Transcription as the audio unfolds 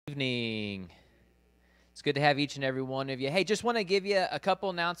Evening. It's good to have each and every one of you. Hey, just want to give you a couple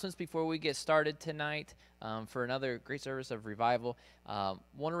announcements before we get started tonight for another great service of revival. Want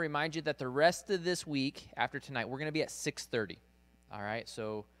to remind you that the rest of this week after tonight, we're going to be at 6:30. All right,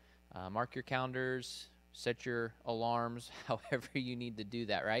 so mark your calendars, set your alarms, however you need to do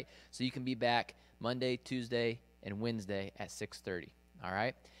that, right? So you can be back Monday, Tuesday, and Wednesday at 6:30. All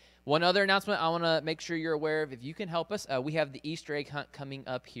right. One other announcement I want to make sure you're aware of, if you can help us, we have the Easter egg hunt coming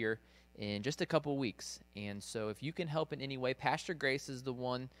up here in just a couple weeks. And so if you can help in any way, Pastor Grace is the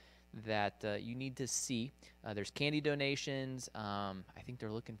one that you need to see. There's candy donations. I think they're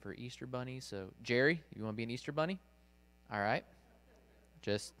looking for Easter bunnies. So, Jerry, you want to be an Easter bunny? All right.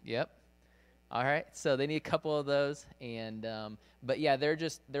 Yep. All right. So they need a couple of those. And but, yeah,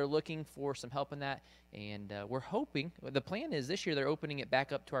 they're looking for some help in that. And we're hoping, the plan is this year they're opening it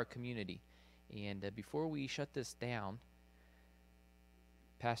back up to our community. And before we shut this down,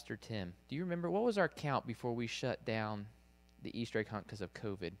 Pastor Tim, do you remember, what was our count before we shut down the Easter egg hunt because of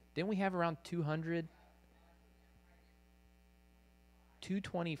COVID? Didn't we have around 200?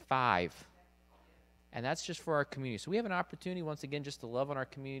 225. And that's just for our community. So we have an opportunity, once again, just to love on our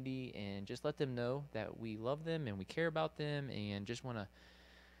community and just let them know that we love them and we care about them and just want to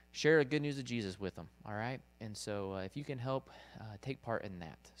share the good news of Jesus with them, all right? And so if you can help, take part in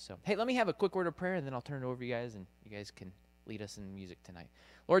that. So, hey, let me have a quick word of prayer, and then I'll turn it over to you guys, and you guys can lead us in music tonight.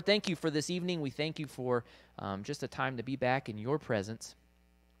 Lord, thank you for this evening. We thank you for just a time to be back in your presence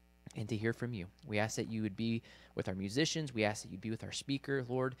and to hear from you. We ask that you would be with our musicians. We ask that you'd be with our speaker.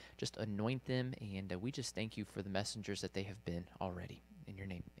 Lord, just anoint them, and we just thank you for the messengers that they have been already. In your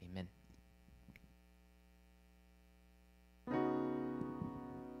name, amen.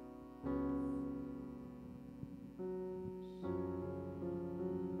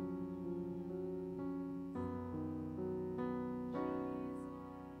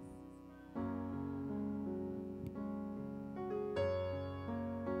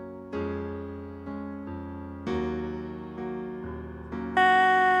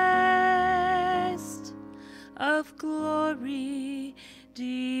 Of glory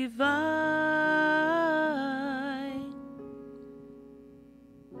divine,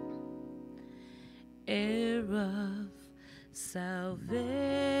 heir of salvation,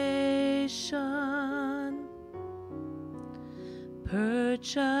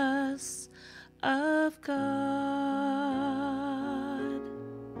 purchase of God,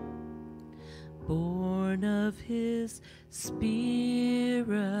 born of his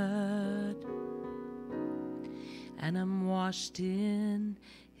Spirit, and I'm washed in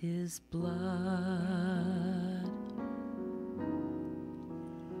his blood.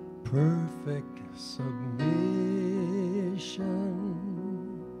 Perfect submission,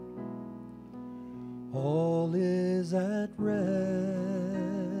 all is at rest.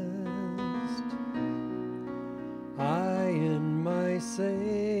 I and my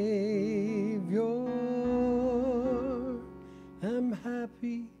Savior am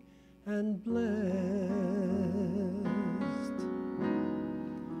happy and blessed,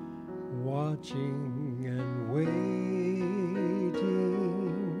 watching and waiting,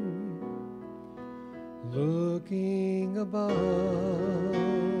 looking above,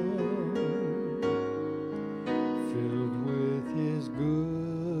 filled with his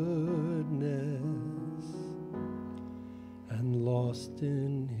goodness and lost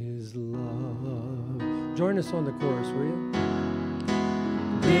in his love. Join us on the chorus, will you?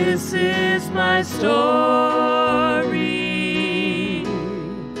 This is my story.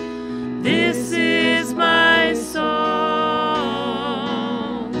 This is my song,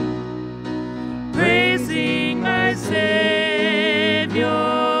 praising my Savior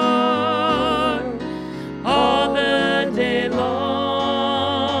all the day long.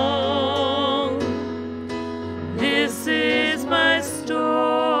 This is my story.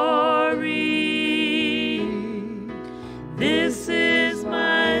 This is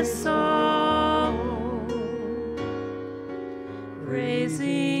my song,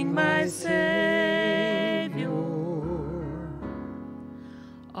 praising my Savior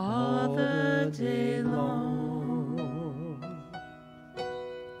all the day long.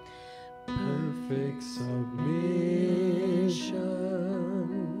 Perfect submission,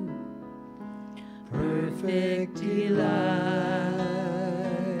 perfect delight,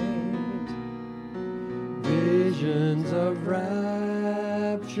 visions of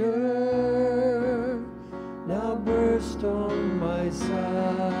rapture now burst on my sight.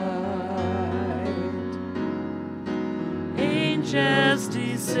 Angels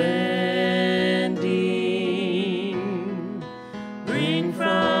descending, bring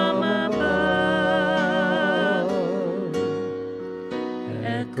from above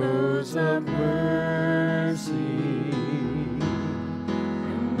echoes of mercy,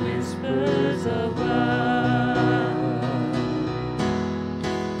 and whispers of love.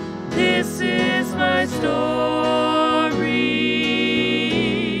 This is my story.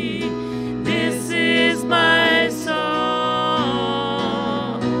 This is my song,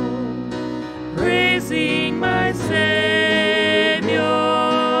 praising my Savior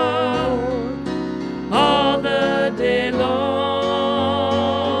all the day long.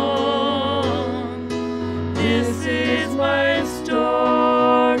 This is my story.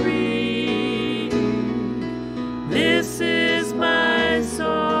 This is my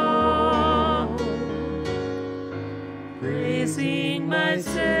song, praising my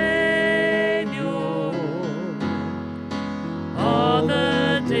Savior all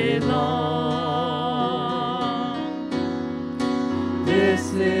the day long.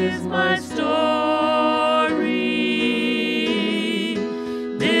 This is my story.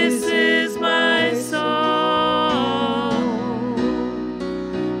 This is my song,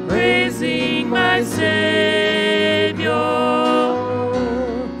 praising my Savior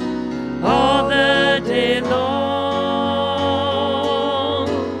all the day long.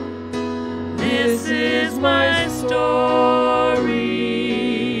 This is my story.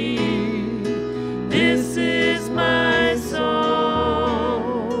 This is my song,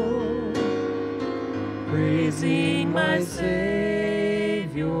 praising my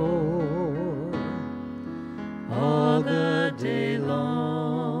Savior all the day long.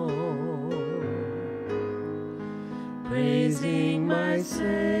 Praising my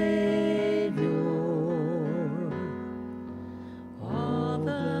Savior all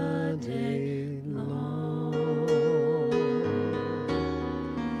the day long.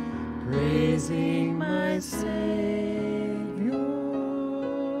 Praising my Savior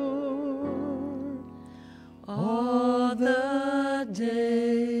all the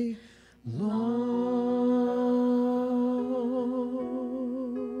day long.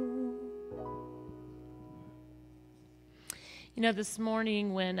 You know, this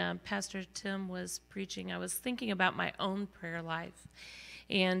morning when Pastor Tim was preaching, I was thinking about my own prayer life.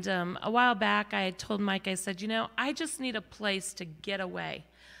 And a while back, I had told Mike, I said, you know, I just need a place to get away.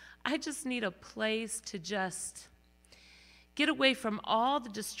 I just need a place to just get away from all the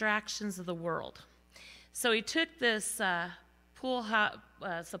distractions of the world. So he took this pool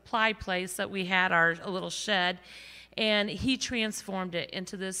supply place that we had, a little shed, and he transformed it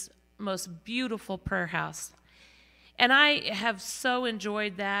into this most beautiful prayer house. And I have so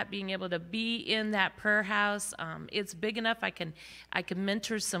enjoyed that, being able to be in that prayer house. It's big enough I can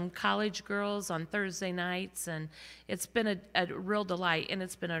mentor some college girls on Thursday nights, and it's been a real delight, and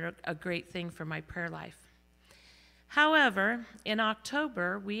it's been a great thing for my prayer life. However, in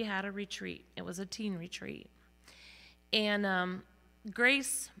October, we had a retreat. It was a teen retreat. And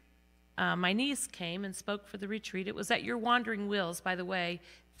Grace, my niece, came and spoke for the retreat. It was at Your Wandering Wheels, by the way.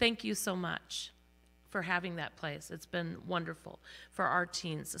 Thank you so much for having that place. It's been wonderful for our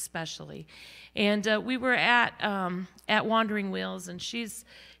teens especially. And we were at Wandering Wheels, and she's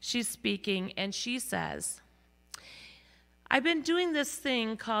speaking, and she says, I've been doing this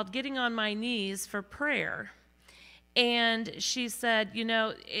thing called getting on my knees for prayer. And she said, you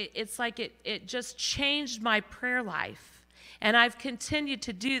know, it's like it just changed my prayer life. And I've continued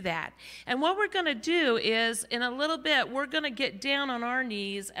to do that. And what we're going to do is, in a little bit, we're going to get down on our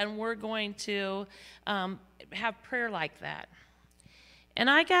knees, and we're going to have prayer like that. And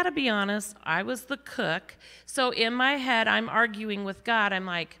I got to be honest, I was the cook. So in my head, I'm arguing with God. I'm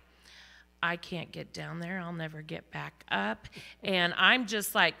like, I can't get down there. I'll never get back up. And I'm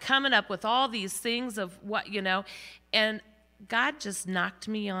just like coming up with all these things of what, you know. And God just knocked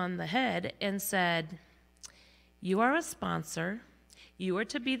me on the head and said, you are a sponsor. You are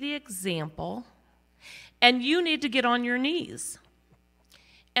to be the example. And you need to get on your knees.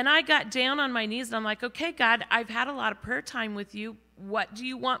 And I got down on my knees, and I'm like, okay, God, I've had a lot of prayer time with you. What do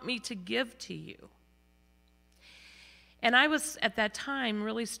you want me to give to you? And I was, at that time,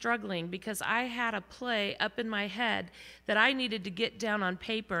 really struggling because I had a play up in my head that I needed to get down on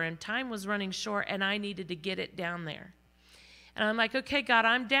paper, and time was running short, and I needed to get it down there. And I'm like, okay, God,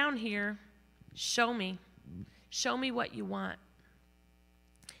 I'm down here. Show me. Show me what you want.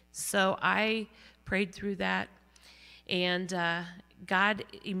 So I prayed through that, and God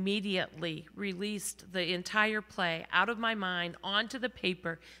immediately released the entire play out of my mind onto the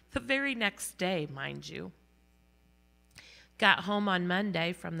paper the very next day, mind you. Got home on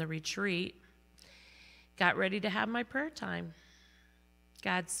Monday from the retreat, got ready to have my prayer time.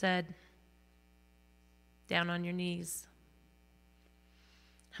 God said, down on your knees.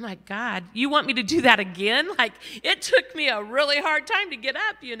 I'm like, God, you want me to do that again? Like, it took me a really hard time to get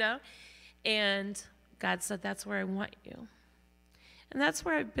up, you know? And God said, that's where I want you. And that's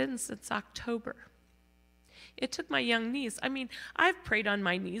where I've been since October. It took my young niece. I mean, I've prayed on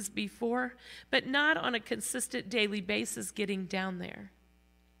my knees before, but not on a consistent daily basis getting down there.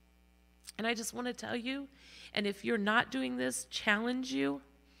 And I just want to tell you, and if you're not doing this, challenge you,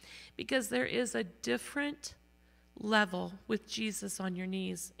 because there is a different level with Jesus on your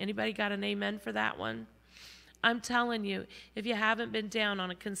knees. Anybody got an amen for that one? I'm telling you, if you haven't been down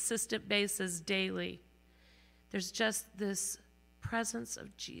on a consistent basis daily, there's just this presence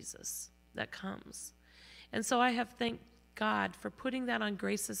of Jesus that comes. And so I have thanked God for putting that on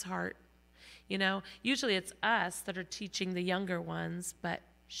Grace's heart. You know, usually it's us that are teaching the younger ones, but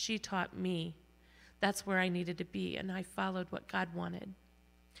she taught me. That's where I needed to be, and I followed what God wanted.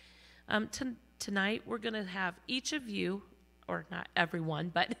 Tonight, we're going to have each of you, or not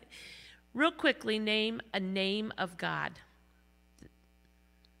everyone, but real quickly name a name of God.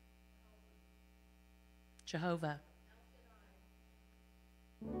 Jehovah.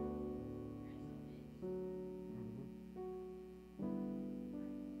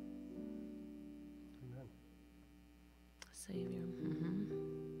 Savior.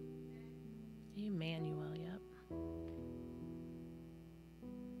 Emmanuel, yep.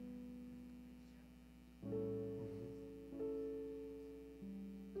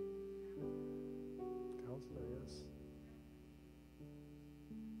 Counselor, yes.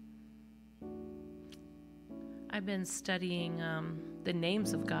 I've been studying the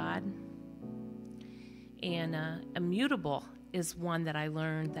names of God, and immutable is one that I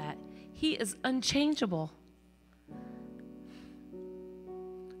learned that he is unchangeable.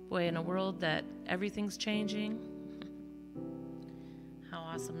 Boy, in a world that everything's changing, how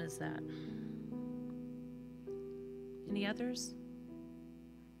awesome is that? Any others?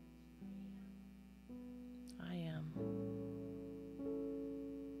 I am.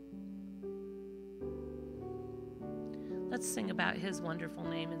 Let's sing about his wonderful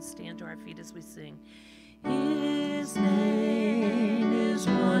name and stand to our feet as we sing. His name is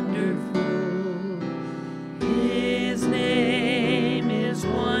wonderful. His name is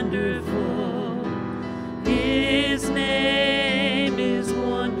wonderful. His name is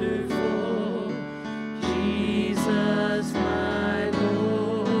wonderful. Jesus, my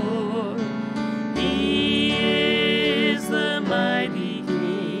Lord. He is the mighty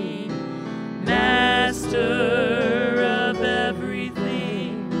King, Master of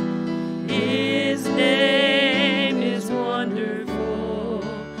everything. His name is wonderful.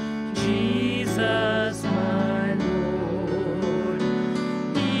 Jesus, my Lord.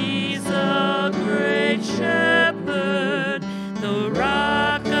 He's a great shepherd, the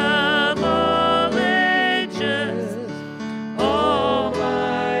rock of all ages.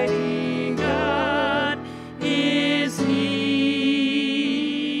 Almighty God is he.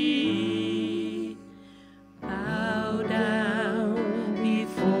 Bow down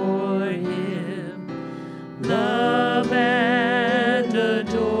before him, love and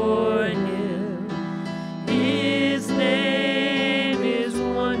adore him. His name is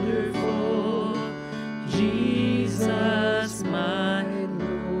wonderful, Jesus, my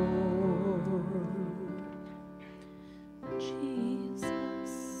Lord.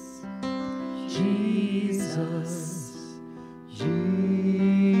 Jesus, Jesus, Jesus.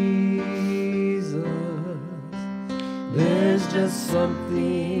 There's just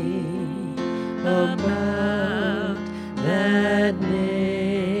something about that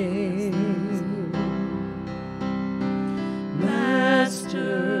name.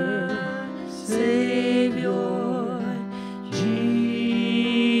 Master, Savior,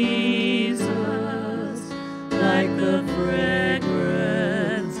 Jesus, like the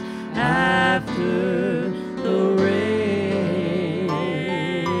fragrance after the rain.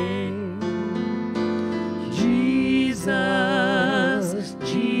 Jesus,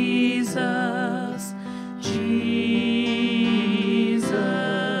 Jesus, Jesus,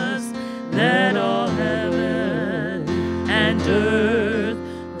 let all heaven and earth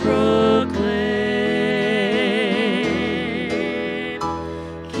proclaim.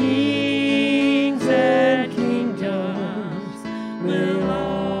 Kings and kingdoms will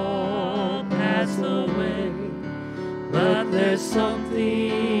all pass away, but there's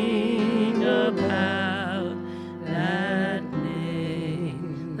something about that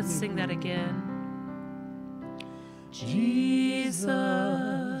name. let's sing that again. Jesus,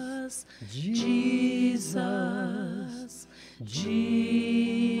 Jesus, Jesus.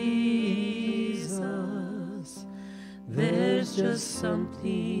 There's just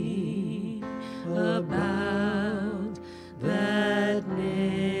something about that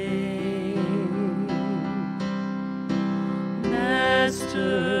name.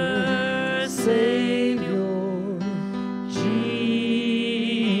 Master, Savior,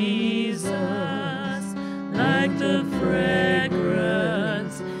 Jesus, like the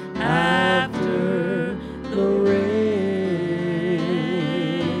fragrance after the rain.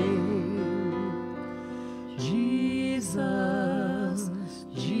 Jesus,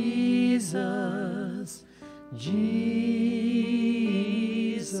 Jesus, Jesus,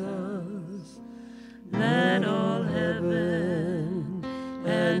 let all heaven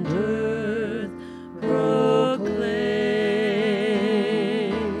and earth proclaim.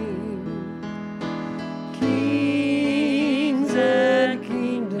 Kings and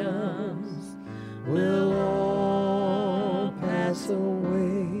kingdoms will all pass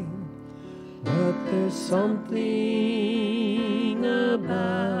away, but there's something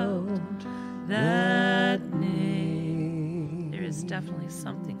about that name. There is definitely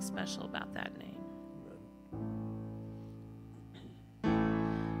something special about that name.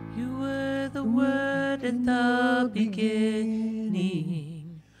 You were the Word at the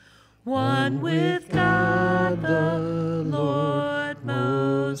beginning, one with God the Lord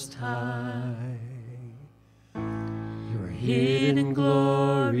Most High. Your hidden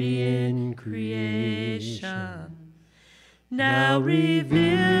glory in creation, now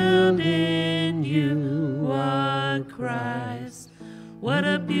revealed in you are Christ. What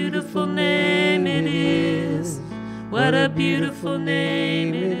a beautiful name it is. What a beautiful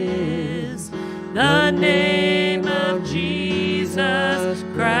name it is. The name of Jesus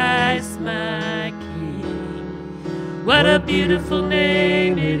Christ, my King. What a beautiful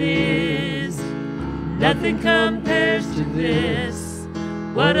name it is. Nothing compares to this.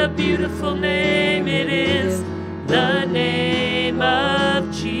 What a beautiful name it is. The name of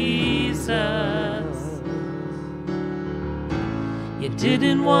Jesus. You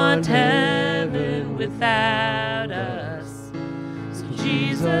didn't want heaven without us, so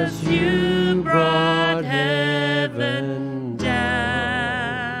Jesus, you brought heaven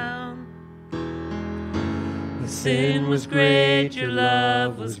down. The sin was great, your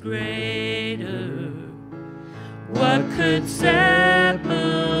love was greater. What could separate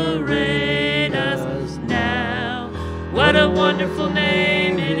us now? What a wonderful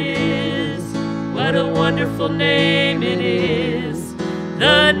name it is. What a wonderful name it is.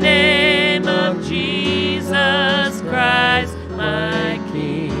 The name of Jesus Christ, my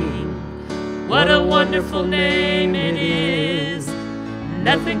King. What a wonderful name it is.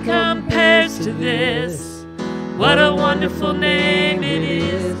 Nothing compares to this. What a wonderful name it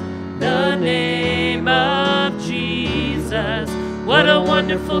is. The name of Jesus. What a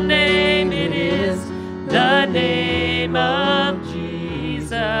wonderful name it is. The name of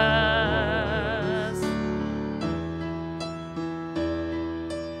Jesus.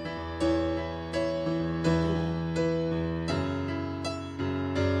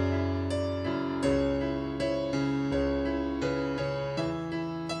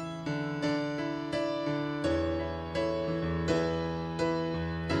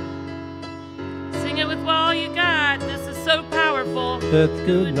 Sing it with all you got. This is so powerful. Death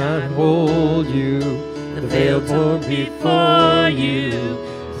could not hold you. The veil torn before you,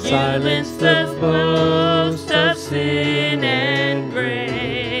 silenced the boast of sin and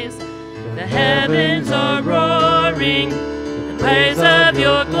grace. The heavens are roaring, the praise of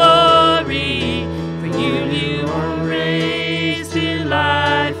your glory. For you are raised to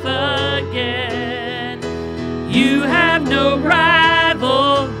life again. You have no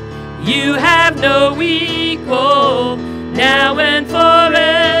rival, you have no equal, now and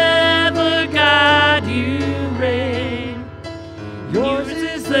forever, God, you reign. Yours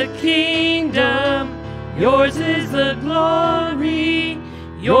is the kingdom, yours is the glory,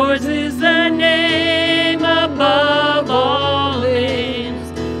 yours is the name above all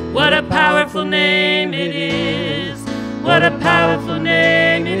names. What a powerful name it is. What a powerful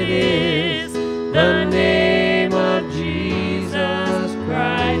name it is. The name of Jesus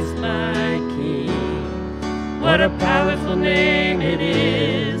Christ, my King. What a powerful name it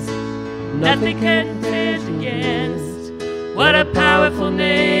is. Nothing can stand against. What a powerful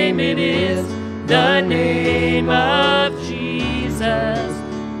name it is. The name of Jesus.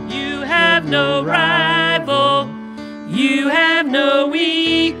 You have no rival. You have no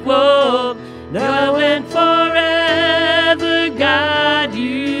equal. Now and forever, God,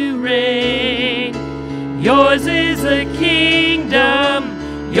 you reign. Yours is the kingdom.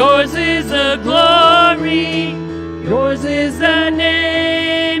 Yours is the glory. Yours is the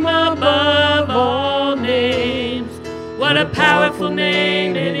name above all names. What a powerful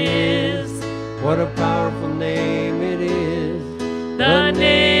name it is. What a powerful name it is. The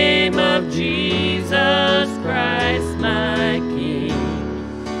name of Jesus Christ, my King.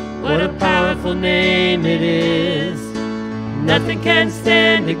 What a powerful name it is. Nothing can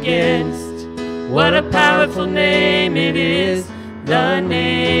stand against. What a powerful name it is. The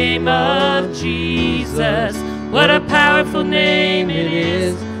name of Jesus. What a powerful name it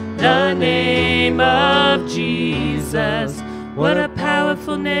is. The name of Jesus. What a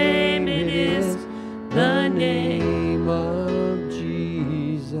powerful name it is. The name of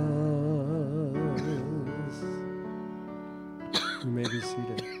Jesus. You may be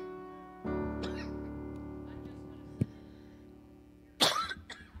seated.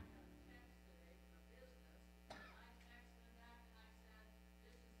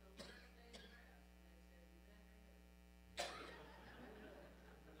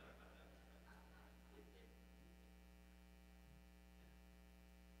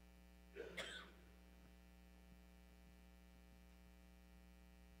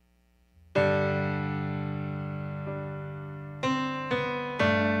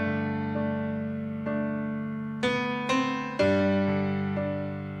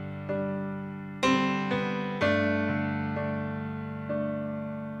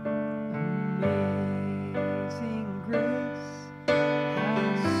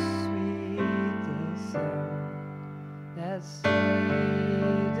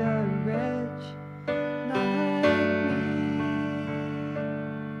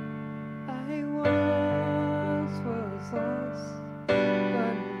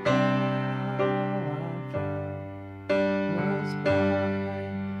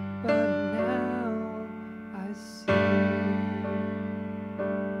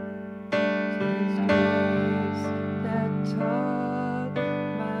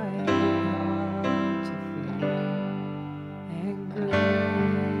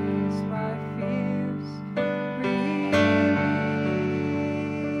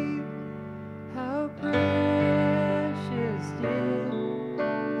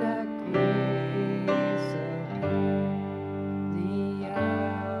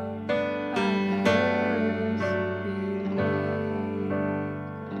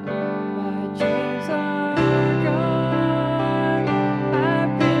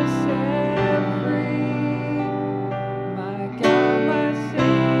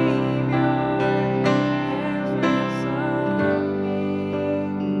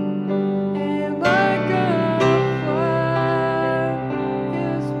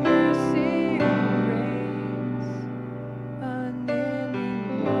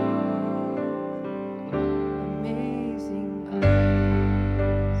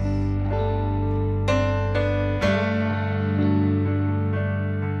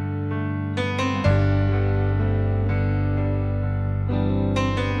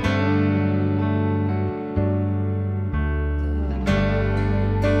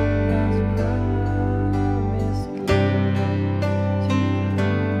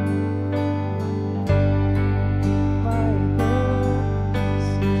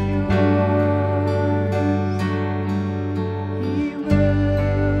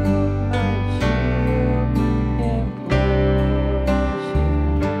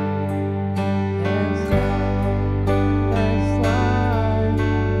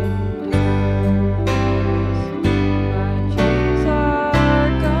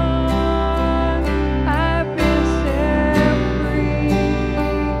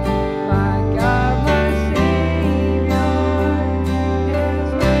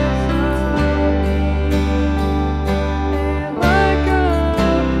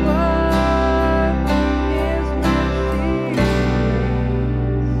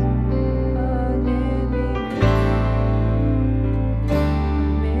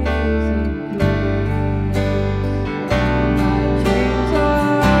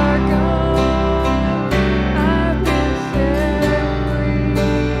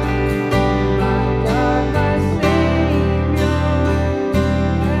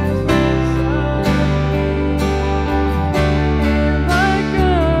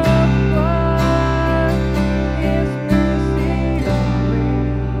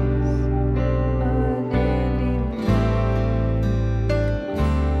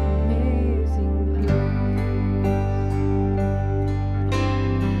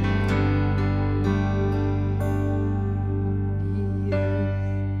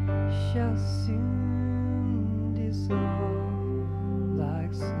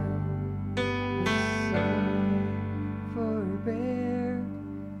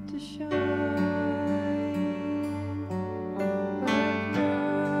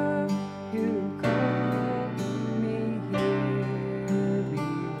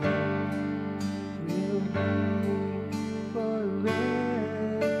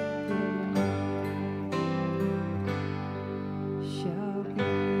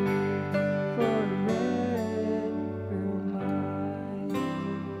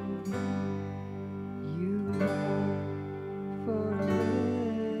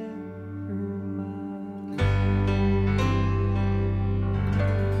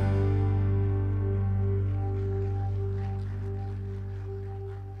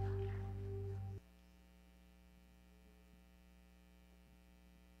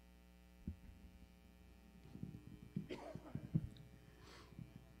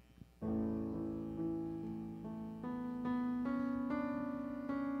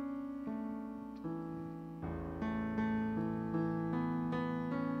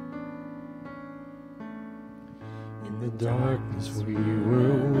 the darkness we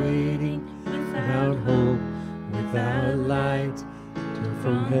were waiting, without hope, without light, till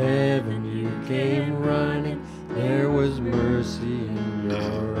from heaven you came running. There was mercy in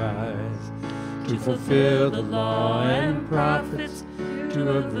your eyes, to fulfill the law and prophets.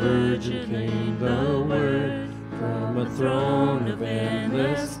 To a virgin came the word, from a throne of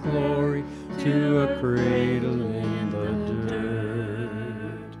endless glory to a cradle in the dirt.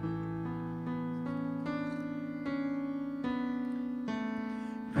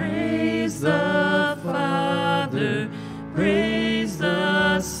 Praise the Father, praise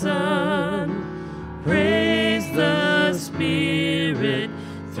the Son, praise the Spirit,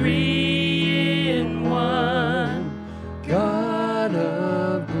 three in one. God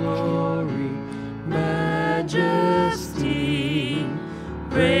of glory, majesty,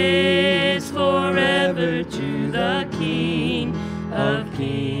 praise forever to the King of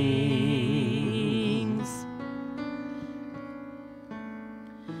kings.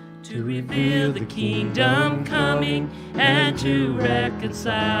 To reveal the kingdom coming and to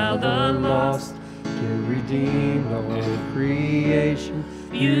reconcile the lost, to redeem the whole creation,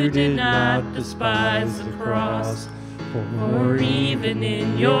 you did not despise the cross. For even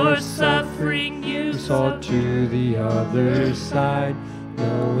in your suffering you saw to the other side,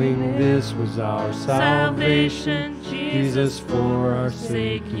 knowing this was our salvation. Jesus, for our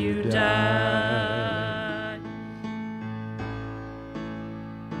sake you died.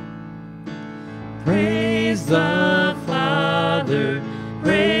 Praise the Father,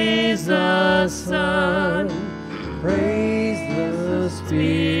 praise the Son, praise the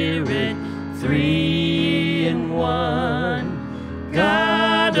Spirit, three in one.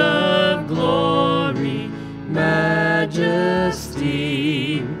 God of glory, majesty,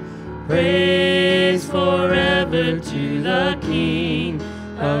 praise forever to the King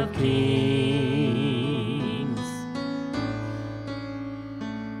of kings.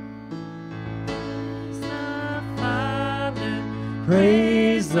 Praise the Father,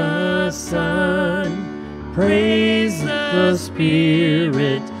 praise the Son, praise the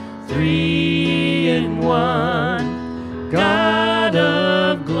Spirit, three in one. God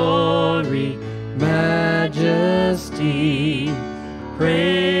of glory, majesty,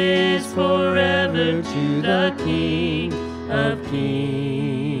 praise forever to the King of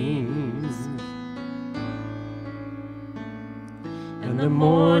kings. And the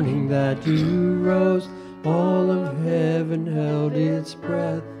morning that you rose, all of heaven held its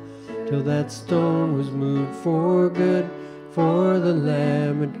breath, till that stone was moved for good, for the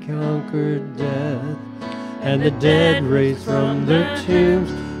Lamb had conquered death. And the dead raised from their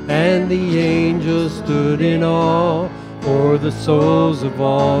tombs, and the angels stood in awe, for the souls of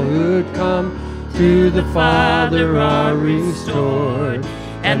all who'd come to the Father are restored.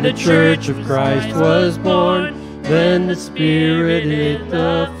 And the church of Christ was born, then the Spirit lit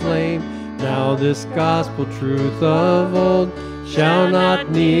the flame. Now this gospel truth of old shall not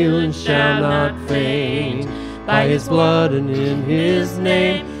kneel and shall not faint. By his blood and in his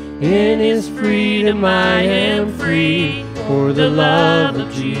name, in his freedom I am free, for the love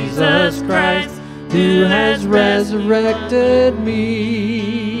of Jesus Christ, who has resurrected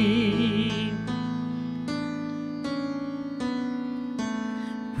me.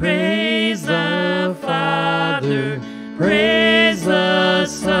 Praise the Father, praise the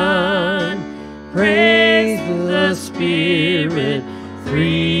Son, praise the Spirit,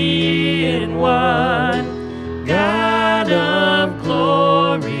 three in one. God of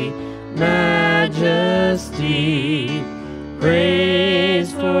glory, majesty,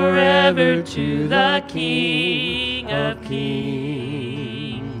 praise forever to the King of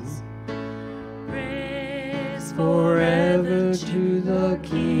kings. Praise forever to the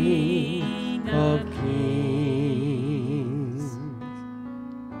King of kings.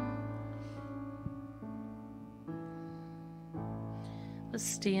 Let's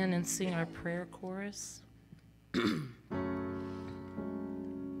stand and sing our prayer chorus.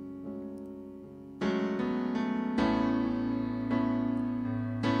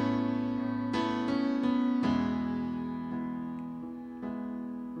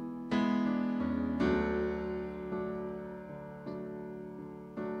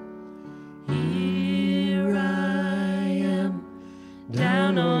 Here I am,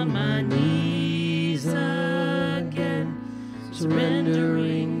 down on my knees again,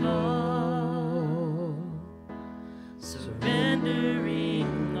 surrendering all,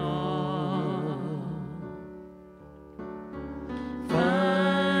 surrendering all.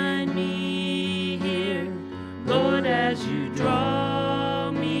 Find me here, Lord, as you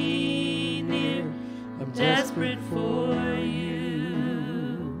draw me near. I'm desperate for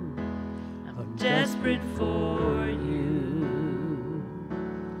you, I'm desperate for you.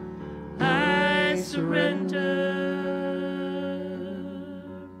 surrender.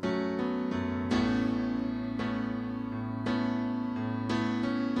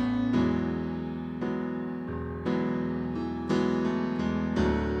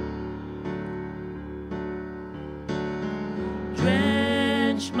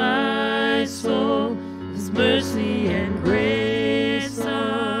 Drench my soul, His mercy and grace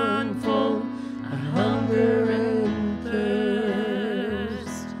unfold. I hunger and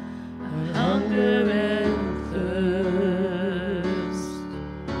thirst. I hunger and thirst.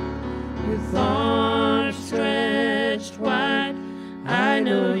 With arms stretched wide, I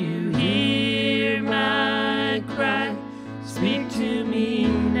know you hear my cry. Speak to me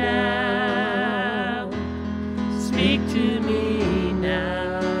now. Speak to me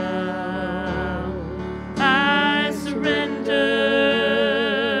now. I surrender.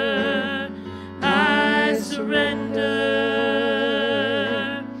 I surrender.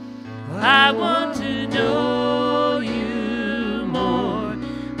 I want to know you more.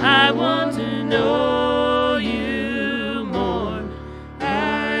 I want to know you more.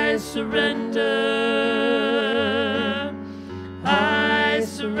 I surrender. I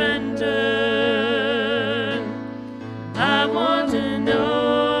surrender. I want to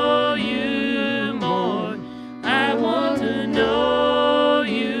know you more. I want to know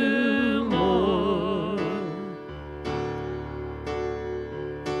you more.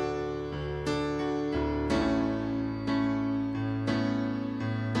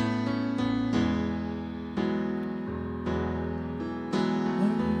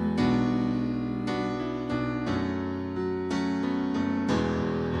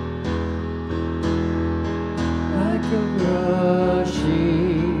 Like a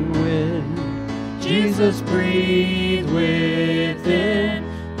rushing wind, Jesus, breathe within.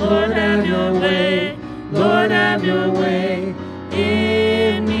 Lord, have your way. Lord, have your way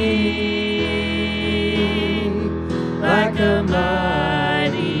in me. Like a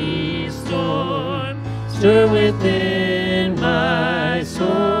mighty storm, stir within my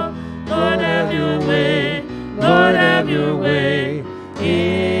soul. Lord, have your way. Lord, have your way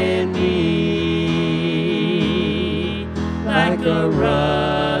in me. Like a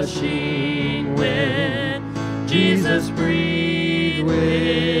rushing wind, Jesus, breathe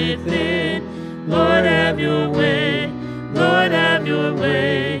within. Lord, have your way. Lord, have your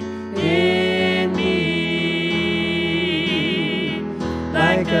way in me.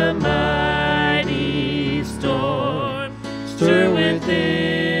 Like a mighty storm, stir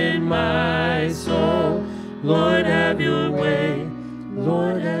within my soul. Lord, have your way.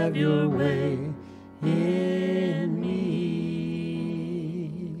 Lord, have your way in me.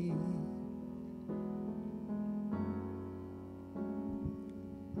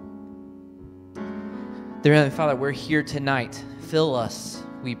 Dear Heavenly Father, we're here tonight. Fill us,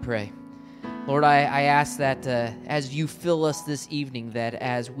 we pray. Lord, I ask that as you fill us this evening, that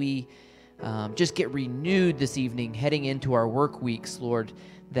as we just get renewed this evening, heading into our work weeks, Lord,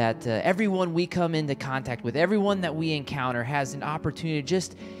 that everyone we come into contact with, everyone that we encounter has an opportunity to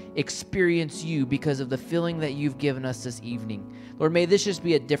just experience you because of the filling that you've given us this evening. Lord, may this just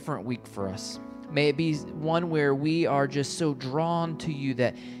be a different week for us. May it be one where we are just so drawn to you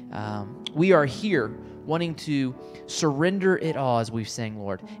that we are here wanting to surrender it all, as we've sang,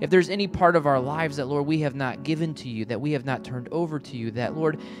 Lord. If there's any part of our lives that, Lord, we have not given to you, that we have not turned over to you, that,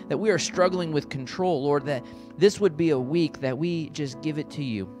 Lord, that we are struggling with control, Lord, that this would be a week that we just give it to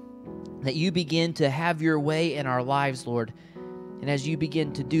you, that you begin to have your way in our lives, Lord. And as you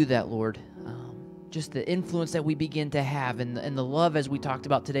begin to do that, Lord, just the influence that we begin to have and the love, as we talked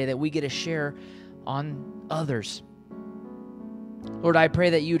about today, that we get to share on others. Lord, I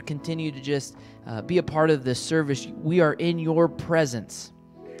pray that you would continue to just be a part of this service. We are in your presence,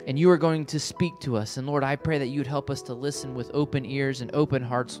 and you are going to speak to us. And Lord, I pray that you would help us to listen with open ears and open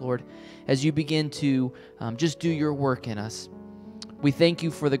hearts, Lord, as you begin to just do your work in us. We thank you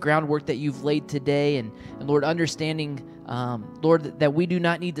for the groundwork that you've laid today, and Lord, understanding, Lord, that we do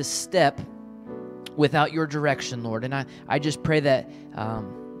not need to step without your direction, Lord. And I just pray that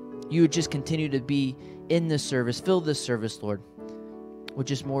you would just continue to be in this service, fill this service, Lord, with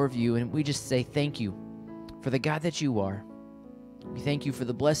just more of you. And we just say thank you for the God that you are. We thank you for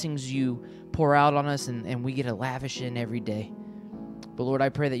the blessings you pour out on us, and we get to lavish in every day. But Lord, I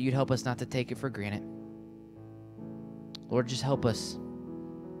pray that you'd help us not to take it for granted. Lord, just help us.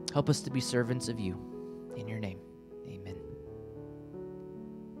 Help us to be servants of you. In your name, amen.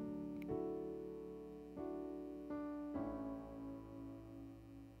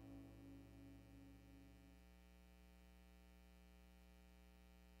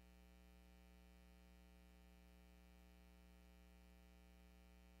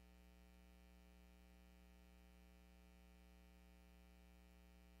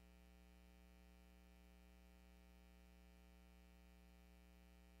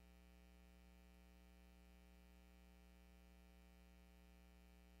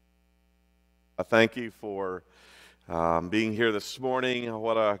 Thank you for being here this morning.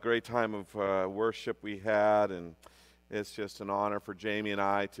 What a great time of worship we had, and it's just an honor for Jamie and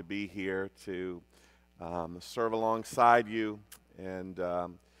I to be here to serve alongside you and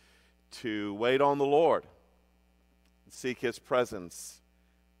to wait on the Lord, seek His presence,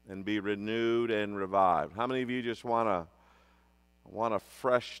 and be renewed and revived. How many of you just want a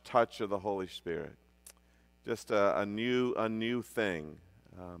fresh touch of the Holy Spirit? Just a new thing.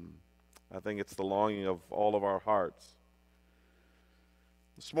 I think it's the longing of all of our hearts.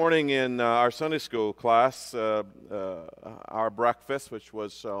 This morning in our Sunday school class, our breakfast, which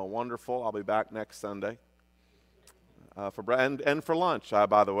was wonderful. I'll be back next Sunday and for lunch,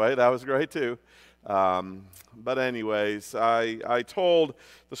 by the way. That was great too. But anyways, I told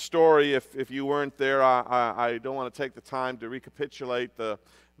the story. If you weren't there, I don't want to take the time to recapitulate the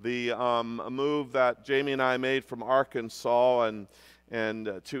move that Jamie and I made from Arkansas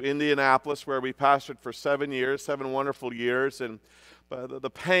and to Indianapolis, where we pastored for 7 years, 7 wonderful years, and the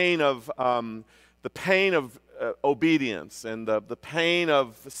pain of obedience and the pain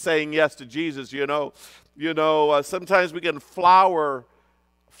of saying yes to Jesus. Sometimes we can flower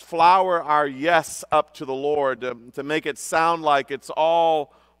our yes up to the Lord to make it sound like it's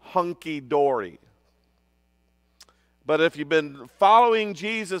all hunky-dory. But if you've been following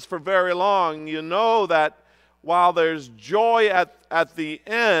Jesus for very long, you know that while there's joy at the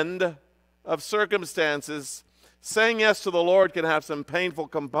end of circumstances, saying yes to the Lord can have some painful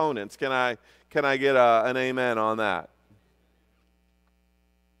components. Can I get an amen on that?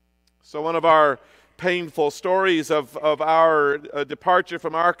 So one of our painful stories of our departure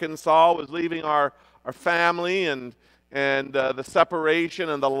from Arkansas was leaving our family and the separation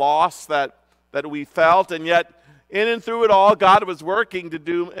and the loss that we felt, and yet in and through it all, God was working to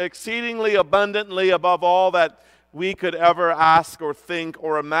do exceedingly abundantly above all that we could ever ask or think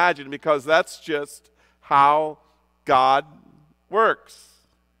or imagine, because that's just how God works.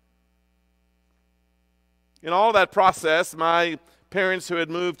 In all that process, my parents, who had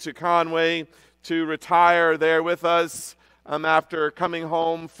moved to Conway to retire there with us after coming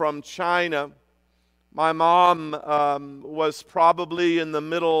home from China, my mom was probably in the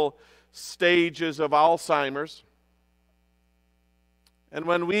middle stages of Alzheimer's. And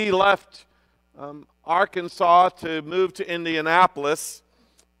when we left Arkansas to move to Indianapolis,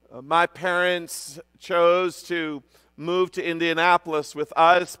 my parents chose to move to Indianapolis with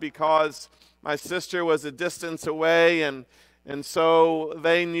us because my sister was a distance away, and so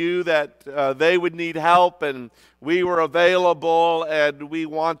they knew that they would need help, and we were available, and we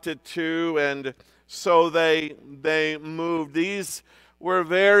wanted to, and so they moved. These were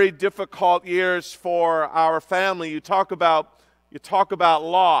very difficult years for our family. You talk about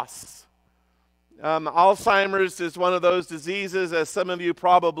loss. Alzheimer's is one of those diseases, as some of you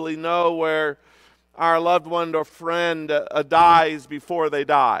probably know, where our loved one or friend dies before they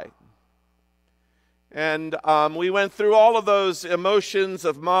die. And we went through all of those emotions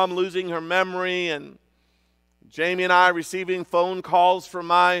of Mom losing her memory, and Jamie and I receiving phone calls from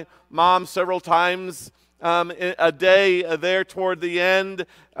my mom several times a day there toward the end,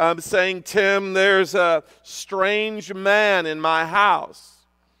 saying, "Tim, there's a strange man in my house,"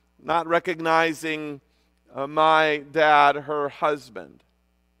 not recognizing my dad, her husband.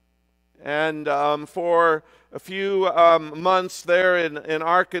 And for a few months there in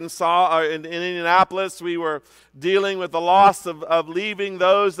Arkansas, in Indianapolis, we were dealing with the loss of leaving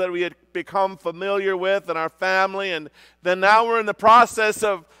those that we had become familiar with in our family. And then now we're in the process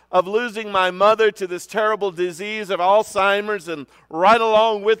of losing my mother to this terrible disease of Alzheimer's. And right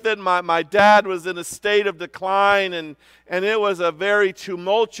along with it, my dad was in a state of decline. And it was a very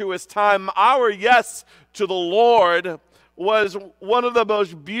tumultuous time. Our yes to the Lord was one of the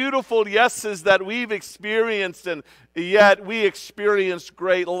most beautiful yeses that we've experienced, and yet we experienced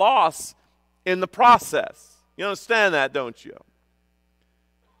great loss in the process. You understand that, don't you?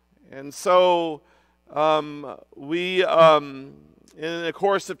 And so in the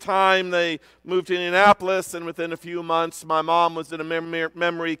course of time, they moved to Indianapolis, and within a few months, my mom was in a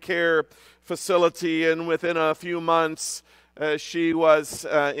memory care facility, and within a few months, she was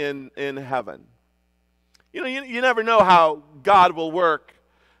in heaven. You never know how God will work,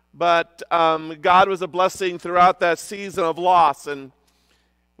 but God was a blessing throughout that season of loss, and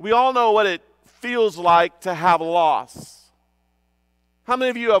we all know what it feels like to have loss. How many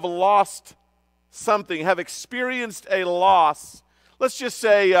of you have lost something, have experienced a loss? Let's just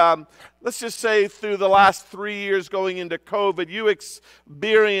say through the last 3 years going into COVID, you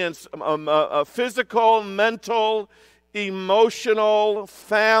experienced a physical, mental, emotional,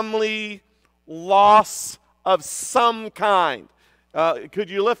 family loss of some kind. Could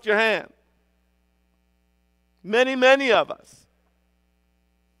you lift your hand? Many, many of us.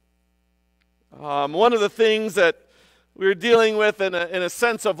 One of the things that we're dealing with in a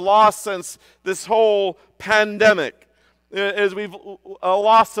sense of loss since this whole pandemic is a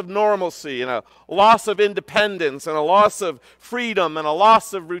loss of normalcy and a loss of independence and a loss of freedom and a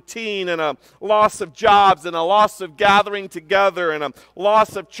loss of routine and a loss of jobs and a loss of gathering together and a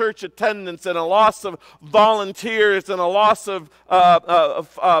loss of church attendance and a loss of volunteers and a loss of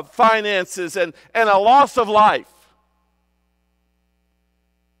finances and a loss of life.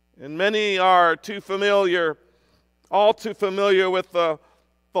 And many are all too familiar with the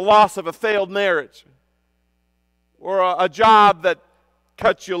loss of a failed marriage, or a job that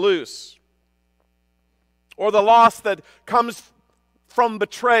cuts you loose, or the loss that comes from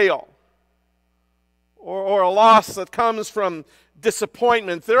betrayal, or a loss that comes from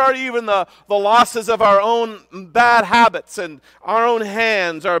disappointment. There are even the losses of our own bad habits and our own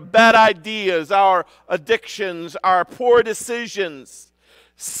hands, our bad ideas, our addictions, our poor decisions.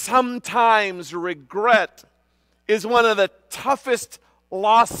 Sometimes regret is one of the toughest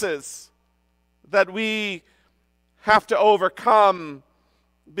losses that we have to overcome,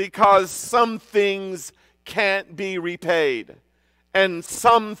 because some things can't be repaid and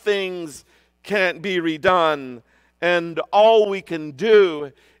some things can't be redone, and all we can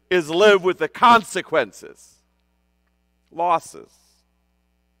do is live with the consequences. Losses.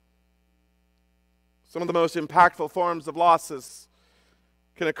 Some of the most impactful forms of losses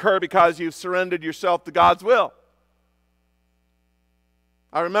can occur because you've surrendered yourself to God's will.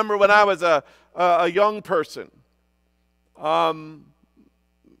 I remember when I was a young person,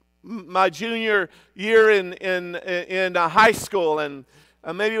 my junior year in high school, and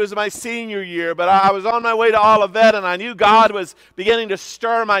maybe it was my senior year, but I was on my way to Olivet, and I knew God was beginning to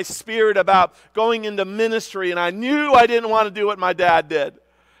stir my spirit about going into ministry, and I knew I didn't want to do what my dad did.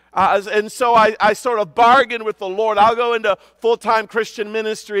 And so I sort of bargained with the Lord. I'll go into full-time Christian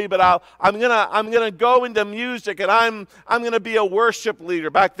ministry, but I'm gonna go into music, and I'm gonna be a worship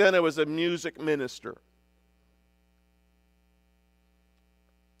leader. Back then, it was a music minister.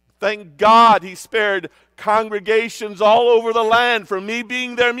 Thank God He spared congregations all over the land for me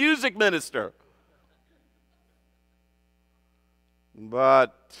being their music minister.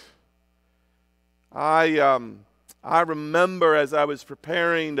 But I remember as I was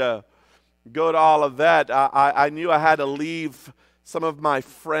preparing to go to Olivet, I knew I had to leave some of my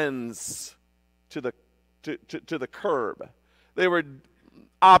friends to the curb. They were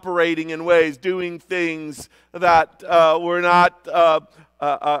operating in ways, doing things that were not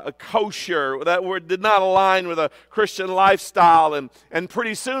kosher, that did not align with a Christian lifestyle, and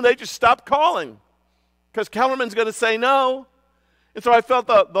pretty soon they just stopped calling because Kellerman's going to say no. And so I felt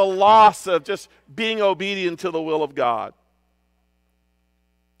the loss of just being obedient to the will of God.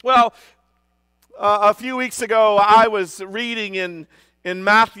 Well, a few weeks ago, I was reading in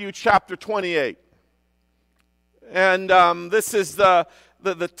Matthew chapter 28. And this is the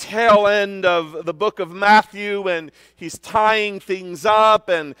tail end of the book of Matthew, and he's tying things up,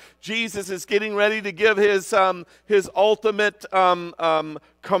 and Jesus is getting ready to give his ultimate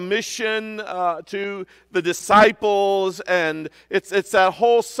commission to the disciples, and it's that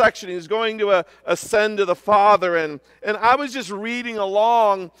whole section. He's going to ascend to the Father, and I was just reading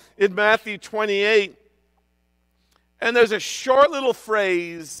along in Matthew 28, and there's a short little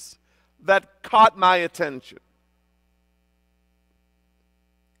phrase that caught my attention.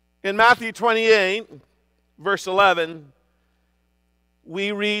 In Matthew 28, verse 11,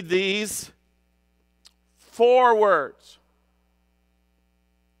 we read these 4 words.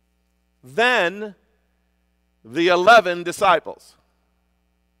 Then the 11 disciples.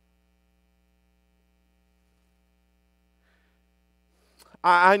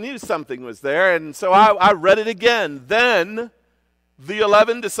 I knew something was there, and so I read it again. Then the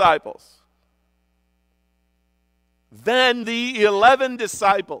 11 disciples. Then the 11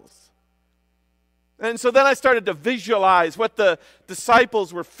 disciples. And so then I started to visualize what the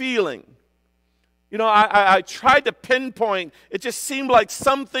disciples were feeling. You know, I tried to pinpoint. It just seemed like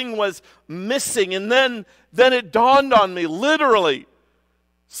something was missing. And then it dawned on me, literally,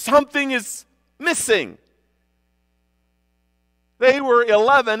 something is missing. They were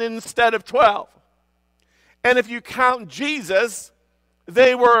 11 instead of 12. And if you count Jesus,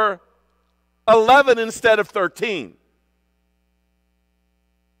 they were 11 instead of 13.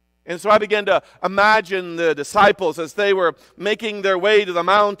 And so I began to imagine the disciples as they were making their way to the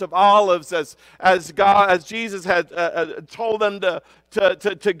Mount of Olives, as Jesus had told them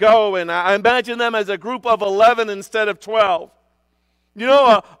to go. And I imagine them as a group of 11 instead of 12. You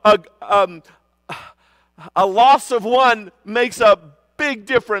know, a loss of one makes a big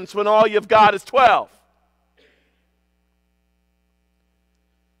difference when all you've got is 12.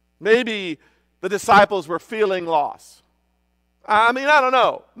 Maybe the disciples were feeling loss. I mean, I don't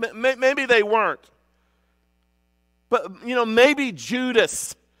know. Maybe they weren't. But, maybe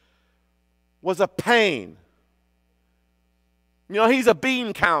Judas was a pain. He's a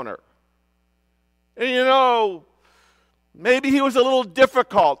bean counter. And, maybe he was a little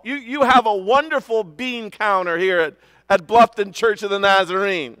difficult. You have a wonderful bean counter here at Bluffton Church of the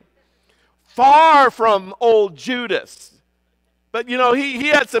Nazarene. Far from old Judas. But, he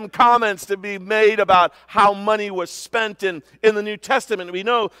had some comments to be made about how money was spent in the New Testament. We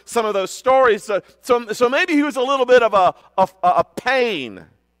know some of those stories. So maybe he was a little bit of a pain.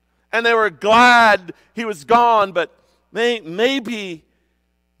 And they were glad he was gone, but maybe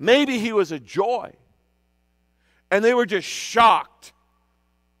he was a joy. And they were just shocked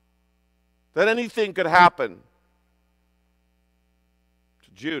that anything could happen to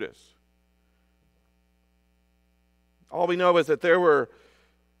Judas. All we know is that there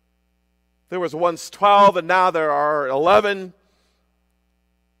was once 12 and now there are 11.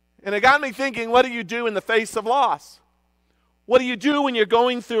 And it got me thinking, what do you do in the face of loss? What do you do when you're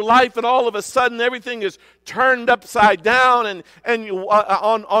going through life and all of a sudden everything is turned upside down and you,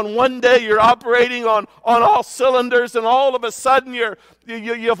 on one day you're operating on all cylinders and all of a sudden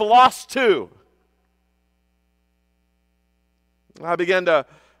you've lost two? I began to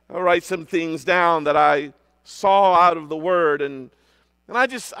write some things down that I saw out of the Word, and I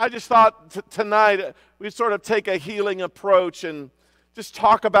just thought tonight we'd sort of take a healing approach and just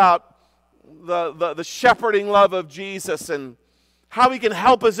talk about the shepherding love of Jesus and how he can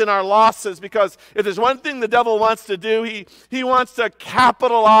help us in our losses, because if there's one thing the devil wants to do, he wants to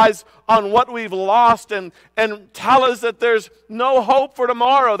capitalize on what we've lost and tell us that there's no hope for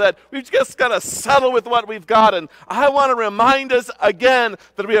tomorrow, that we've just got to settle with what we've got. And I want to remind us again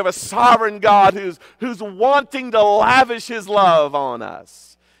that we have a sovereign God who's wanting to lavish his love on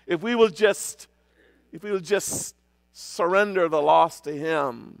us. If we will just surrender the loss to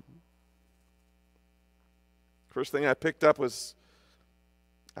him. First thing I picked up was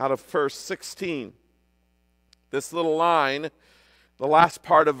out of verse 16. This little line, the last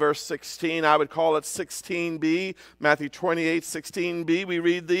part of verse 16, I would call it 16b, Matthew 28, 16b. We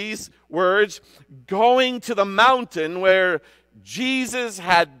read these words, going to the mountain where Jesus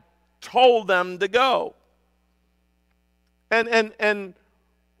had told them to go. And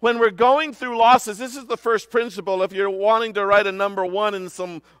when we're going through losses, this is the first principle. If you're wanting to write a number one and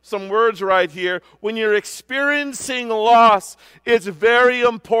some words right here, when you're experiencing loss, it's very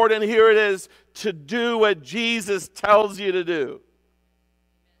important, here it is, to do what Jesus tells you to do.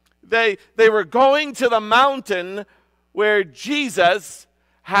 They were going to the mountain where Jesus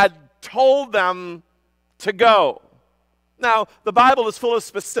had told them to go. Now, the Bible is full of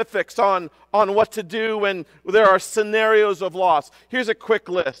specifics on what to do when there are scenarios of loss. Here's a quick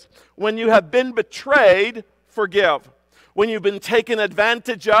list. When you have been betrayed, forgive. When you've been taken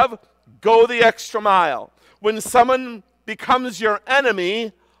advantage of, go the extra mile. When someone becomes your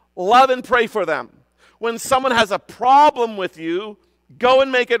enemy, love and pray for them. When someone has a problem with you, go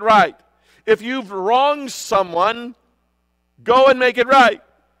and make it right. If you've wronged someone, go and make it right.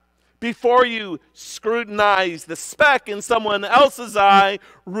 Before you scrutinize the speck in someone else's eye,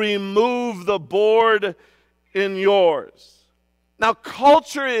 remove the board in yours. Now,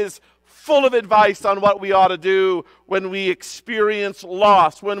 culture is full of advice on what we ought to do when we experience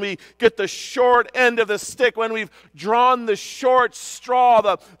loss, when we get the short end of the stick, when we've drawn the short straw.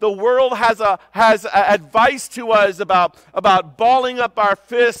 The world has advice to us about balling up our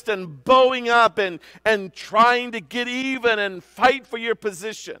fist and bowing up and trying to get even and fight for your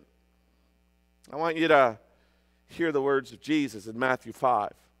position. I want you to hear the words of Jesus in Matthew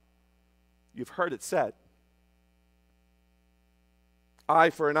 5. You've heard it said, eye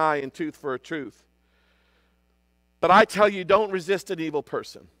for an eye and tooth for a tooth. But I tell you, don't resist an evil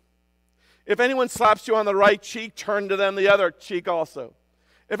person. If anyone slaps you on the right cheek, turn to them the other cheek also.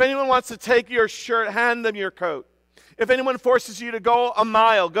 If anyone wants to take your shirt, hand them your coat. If anyone forces you to go a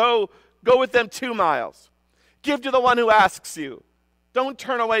mile, go with them 2 miles. Give to the one who asks you. Don't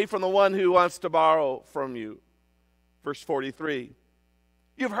turn away from the one who wants to borrow from you. Verse 43.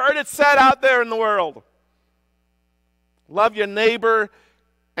 You've heard it said out there in the world, love your neighbor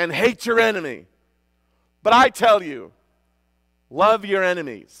and hate your enemy. But I tell you, love your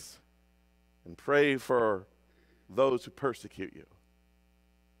enemies and pray for those who persecute you.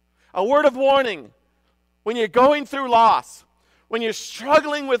 A word of warning when you're going through loss, when you're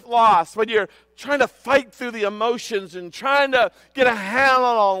struggling with loss, when you're trying to fight through the emotions and trying to get a handle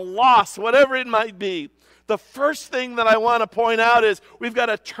on loss, whatever it might be, the first thing that I want to point out is we've got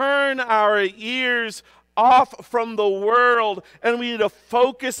to turn our ears off from the world, and we need to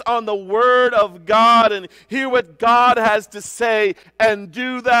focus on the Word of God and hear what God has to say and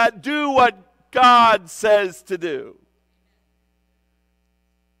do that. Do what God says to do.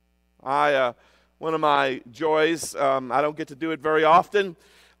 One of my joys, I don't get to do it very often,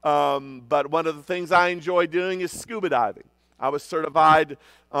 but one of the things I enjoy doing is scuba diving. I was certified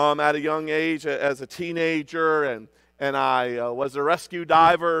at a young age as a teenager, and I was a rescue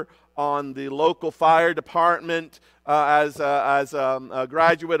diver on the local fire department as a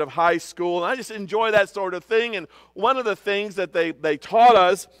graduate of high school. And I just enjoy that sort of thing. And one of the things that they taught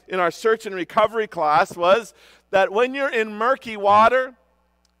us in our search and recovery class was that when you're in murky water,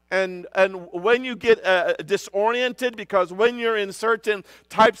 and when you get disoriented, because when you're in certain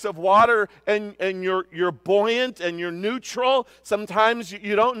types of water and you're buoyant and you're neutral, sometimes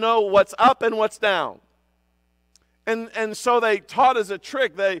you don't know what's up and what's down. And so they taught us a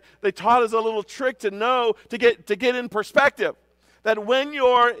trick. They taught us a little trick to know, to get in perspective, that when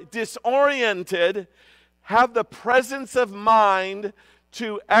you're disoriented, have the presence of mind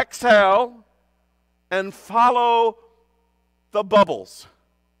to exhale and follow the bubbles.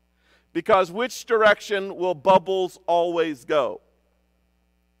 Because which direction will bubbles always go?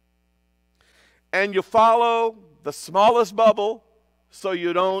 And you follow the smallest bubble so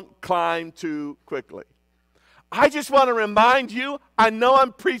you don't climb too quickly. I just want to remind you, I know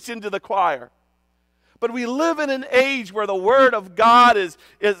I'm preaching to the choir, but we live in an age where the Word of God is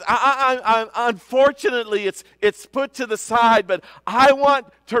unfortunately, it's put to the side, but I want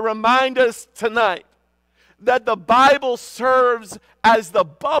to remind us tonight that the Bible serves as the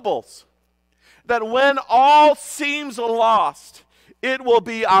bubbles, that when all seems lost, it will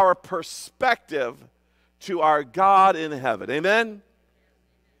be our perspective to our God in heaven. Amen?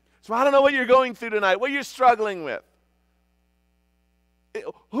 So I don't know what you're going through tonight, what you're struggling with.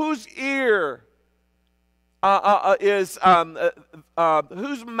 Whose ear whose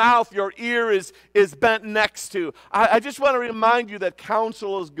mouth your ear is bent next to. I just want to remind you that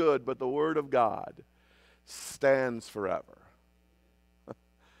counsel is good, but the Word of God stands forever.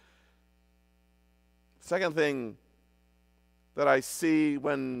 Second thing that I see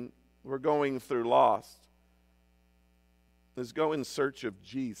when we're going through lost is go in search of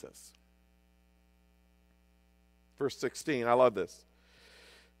Jesus. Verse 16, I love this.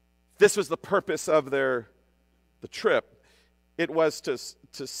 This was the purpose of the trip. It was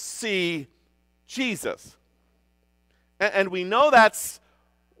to see Jesus. And we know that's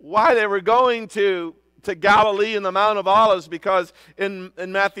why they were going to Galilee and the Mount of Olives, because in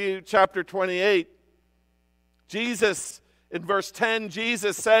Matthew chapter 28, Jesus, in verse 10,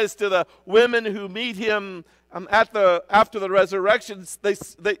 Jesus says to the women who meet him after the resurrection,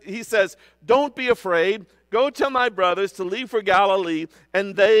 he says, "Don't be afraid. Go tell my brothers to leave for Galilee,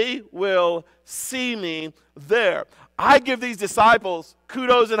 and they will see me there." I give these disciples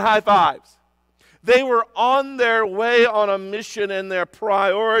kudos and high fives. They were on their way on a mission, and their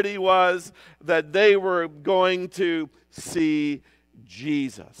priority was that they were going to see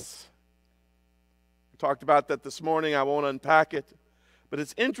Jesus. We talked about that this morning. I won't unpack it. But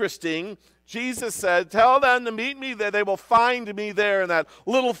it's interesting. Jesus said, "Tell them to meet me there. They will find me there." And that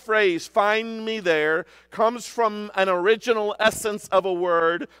little phrase, "find me there," comes from an original essence of a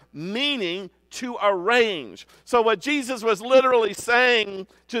word, meaning to arrange. So what Jesus was literally saying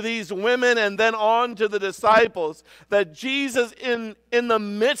to these women and then on to the disciples, that Jesus, in the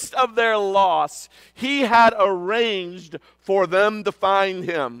midst of their loss, he had arranged for them to find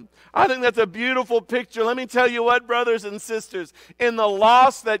him. I think that's a beautiful picture. Let me tell you what, brothers and sisters, in the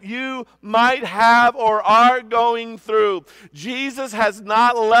loss that you might have or are going through, Jesus has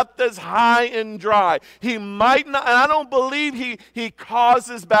not left us high and dry. He might not, and I don't believe he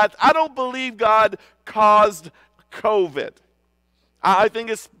causes bad. I don't believe God caused COVID. I think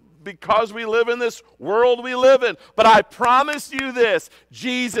it's because we live in this world we live in. But I promise you this,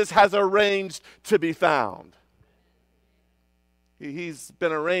 Jesus has arranged to be found. He's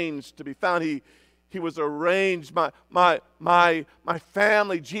been arranged to be found. He was arranged, my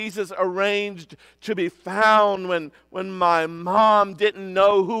family, Jesus arranged to be found when my mom didn't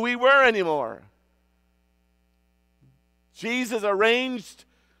know who we were anymore. Jesus arranged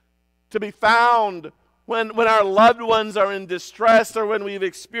to be found when our loved ones are in distress, or when we've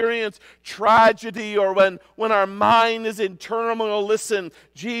experienced tragedy, or when our mind is in turmoil. Listen,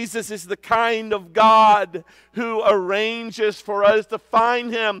 Jesus is the kind of God who arranges for us to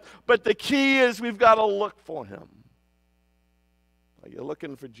find him. But the key is we've got to look for him. Are you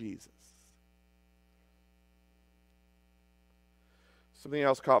looking for Jesus? Something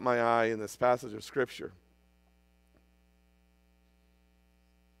else caught my eye in this passage of Scripture.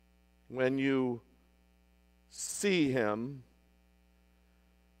 When you see him,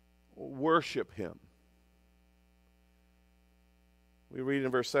 worship him. We read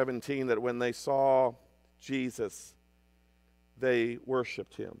in verse 17 that when they saw Jesus, they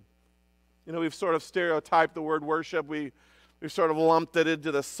worshiped him. You know, we've sort of stereotyped the word worship. We've sort of lumped it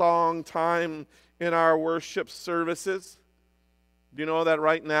into the song time in our worship services. Do you know that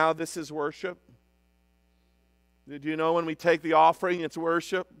right now this is worship? Do you know when we take the offering, it's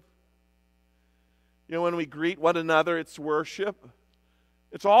worship? You know, when we greet one another, it's worship.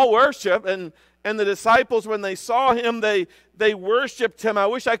 It's all worship. And the disciples, when they saw him, they worshiped him. I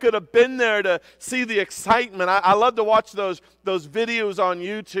wish I could have been there to see the excitement. I love to watch those videos on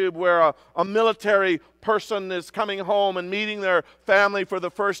YouTube where a military person is coming home and meeting their family for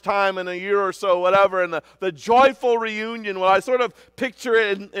the first time in a year or so, whatever, and the joyful reunion. Well, I sort of picture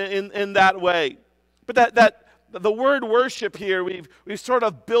it in that way. But that the word worship here, we've sort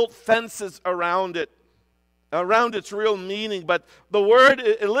of built fences around it, around its real meaning. But the word,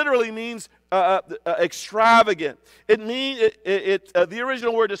 it literally means extravagant. The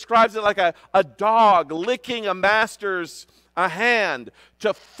original word describes it like a dog licking a master's hand,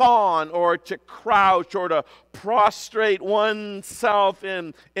 to fawn or to crouch or to prostrate oneself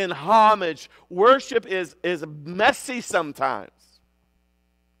in homage. Worship is messy sometimes.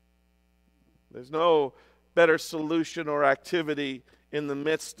 There's no better solution or activity in the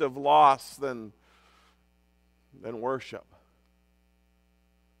midst of loss than worship.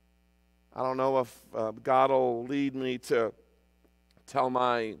 I don't know if God will lead me to tell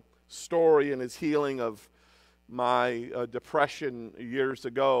my story and his healing of my depression years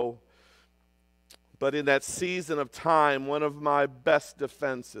ago. But in that season of time, one of my best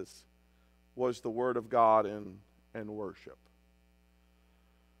defenses was the Word of God and worship.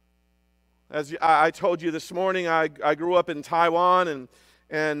 As I told you this morning, I grew up in Taiwan,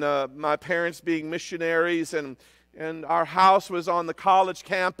 and my parents being missionaries, and our house was on the college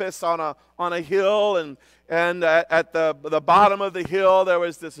campus on a hill, and at the bottom of the hill there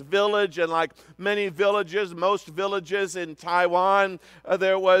was this village, and like many villages, most villages in Taiwan,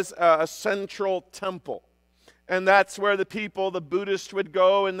 there was a central temple. And that's where the Buddhists would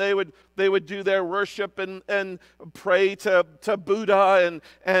go, and they would do their worship and pray to Buddha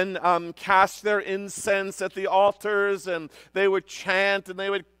and cast their incense at the altars, and they would chant, and they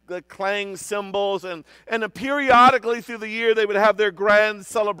would clang cymbals, and periodically through the year they would have their grand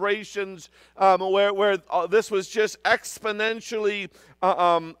celebrations where this was just exponentially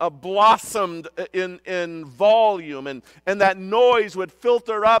blossomed in volume, and that noise would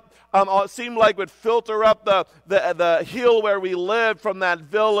filter up. It seemed like would filter up the hill where we lived from that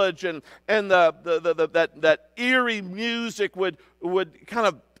village, and that eerie music would kind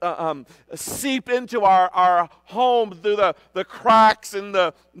of seep into our home through the cracks and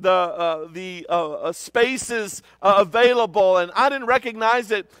the spaces available. And I didn't recognize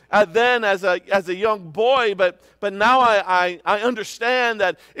it then as a young boy, but now I understand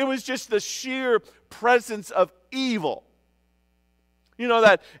that it was just the sheer presence of evil. You know,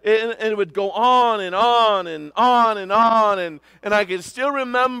 that it would go on and on and on and on. And I can still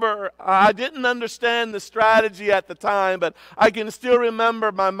remember, I didn't understand the strategy at the time, but I can still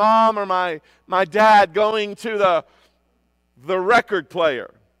remember my mom or my dad going to the record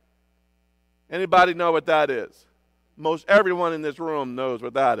player. Anybody know what that is? Most everyone in this room knows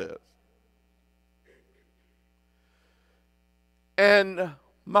what that is. And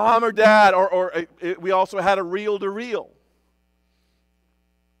mom or dad, we also had a reel-to-reel.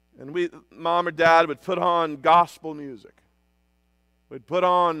 And mom or dad would put on gospel music. We'd put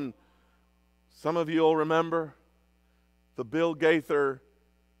on, some of you will remember, the Bill Gaither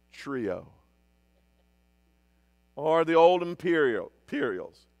Trio. Or the old Imperials.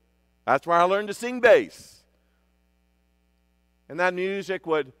 That's where I learned to sing bass. And that music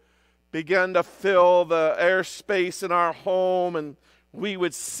would begin to fill the airspace in our home, and we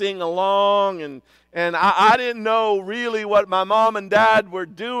would sing along, and I didn't know really what my mom and dad were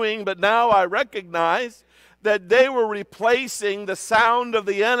doing, but now I recognize that they were replacing the sound of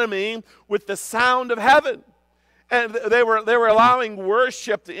the enemy with the sound of heaven. And they were allowing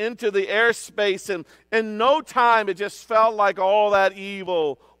worship into the airspace, and in no time it just felt like all that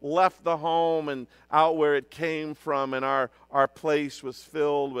evil left the home and out where it came from, and our place was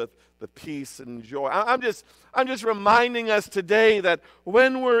filled with the peace and joy. I'm just reminding us today that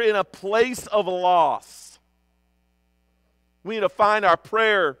when we're in a place of loss, we need to find our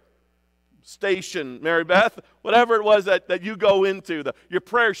prayer station, Marybeth, whatever it was that you go into, your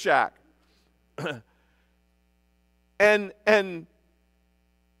prayer shack. And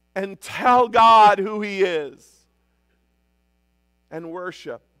tell God who He is and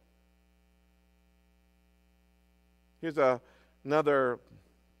worship. Here's another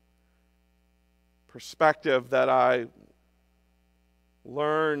perspective that I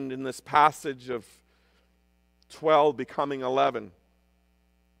learned in this passage of 12 becoming 11.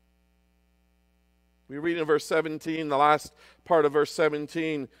 We read in verse 17, the last part of verse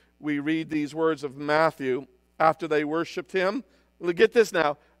 17, we read these words of Matthew after they worshiped him. Get this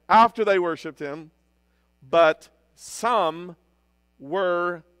now. After they worshiped him, but some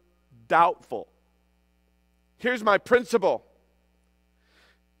were doubtful. Here's my principle.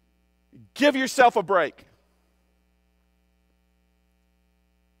 Give yourself a break.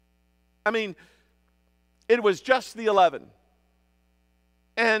 I mean, it was just the 11.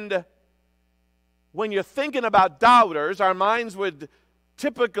 And when you're thinking about doubters, our minds would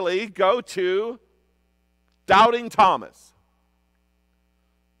typically go to doubting Thomas.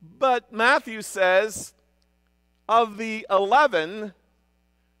 But Matthew says, of the 11,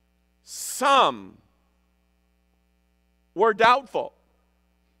 some were doubtful.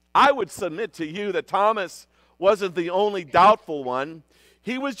 I would submit to you that Thomas wasn't the only doubtful one.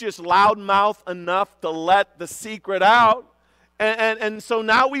 He was just loudmouth enough to let the secret out. And so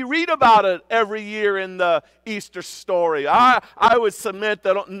now we read about it every year in the Easter story. I would submit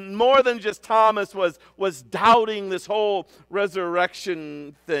that more than just Thomas was doubting this whole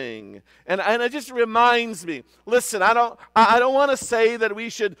resurrection thing. And it just reminds me, listen, I don't want to say that we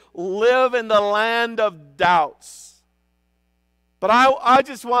should live in the land of doubts. But I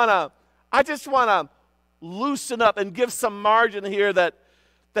just want to loosen up and give some margin here that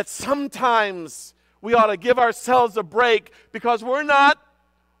sometimes we ought to give ourselves a break because we're not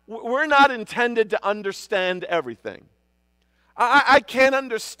intended to understand everything. I can't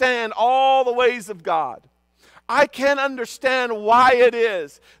understand all the ways of God. I can't understand why it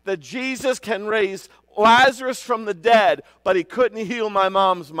is that Jesus can raise Lazarus from the dead, but he couldn't heal my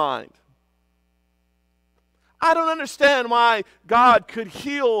mom's mind. I don't understand why God could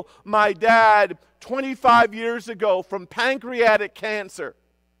heal my dad 25 years ago from pancreatic cancer,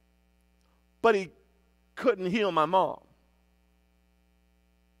 but he couldn't heal my mom.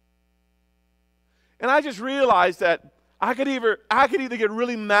 And I just realized that I could either get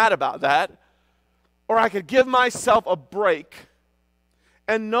really mad about that, or I could give myself a break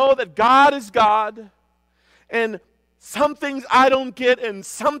and know that God is God, and some things I don't get, and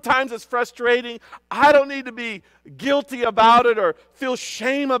sometimes it's frustrating. I don't need to be guilty about it or feel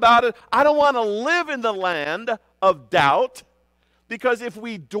shame about it. I don't want to live in the land of doubt, because if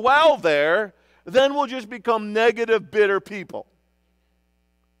we dwell there, then we'll just become negative, bitter people.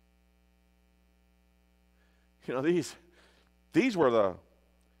 You know, these were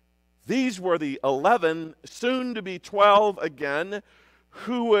the 11, soon to be 12 again,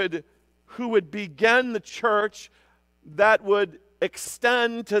 who would begin the church that would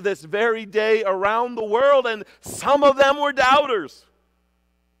extend to this very day around the world, and some of them were doubters.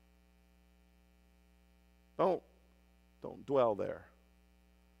 Don't dwell there.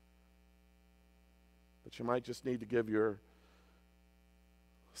 But you might just need to give yourself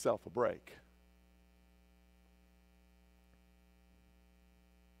a break.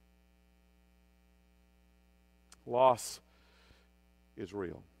 Loss is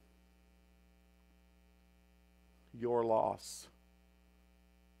real. Your loss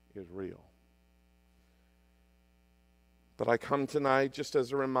is real. But I come tonight just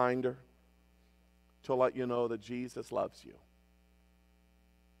as a reminder to let you know that Jesus loves you.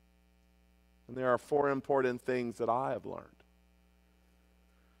 And there are 4 important things that I have learned.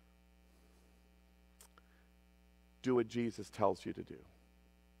 Do what Jesus tells you to do.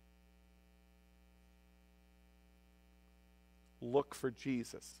 Look for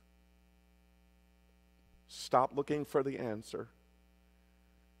Jesus. Stop looking for the answer.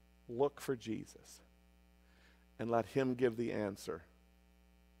 Look for Jesus. And let him give the answer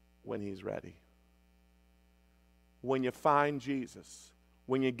when he's ready. When you find Jesus,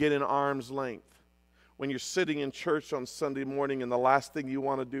 when you get in arm's length, when you're sitting in church on Sunday morning and the last thing you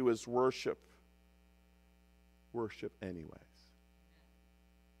want to do is worship anyways.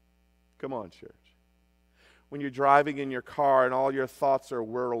 Come on, church. When you're driving in your car and all your thoughts are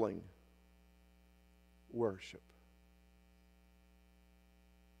whirling, worship.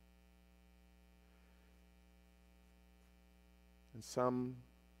 And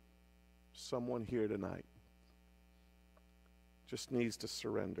someone here tonight just needs to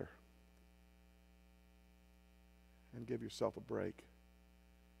surrender and give yourself a break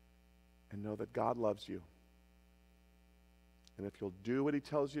and know that God loves you. And if you'll do what he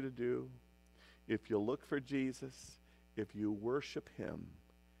tells you to do, if you'll look for Jesus, if you worship him,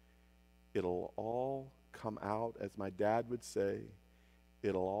 it'll all come out, as my dad would say,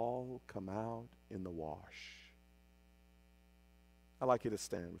 it'll all come out in the wash. I'd like you to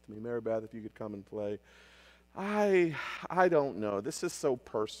stand with me. Marybeth, if you could come and play. I don't know. This is so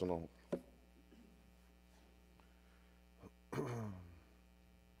personal.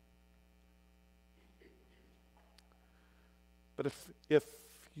 But if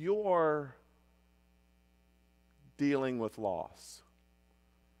you're dealing with loss,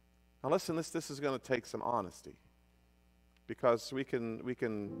 now listen, this is going to take some honesty, because we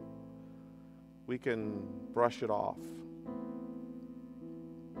can brush it off.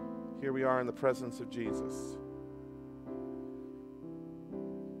 Here we are in the presence of Jesus,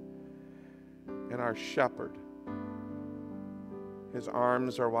 and our shepherd, his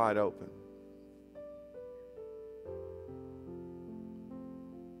arms are wide open.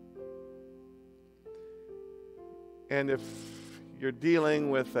 And if you're dealing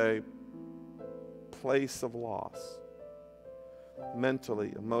with a place of loss,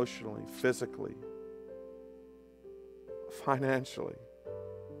 mentally, emotionally, physically, financially,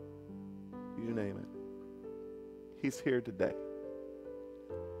 you name it, he's here today.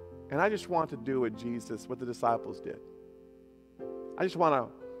 And I just want to do what the disciples did. I just want to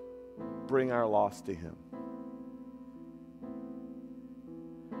bring our loss to him.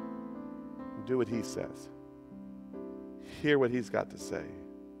 Do what he says. Hear what he's got to say.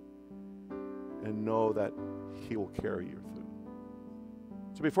 And know that he will carry you through.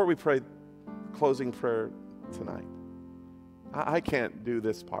 So before we pray closing prayer tonight, I can't do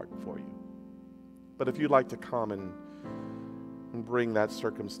this part for you. But if you'd like to come and bring that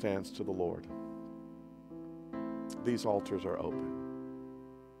circumstance to the Lord, these altars are open.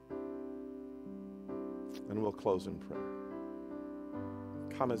 And we'll close in prayer.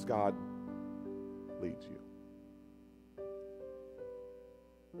 Come as God leads you.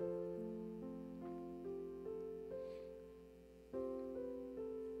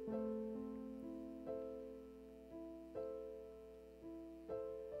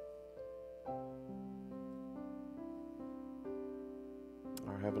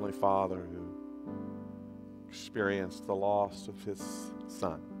 Our Heavenly Father, who experienced the loss of his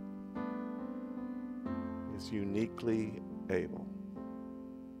son, is uniquely able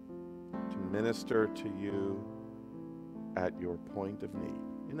to minister to you at your point of need.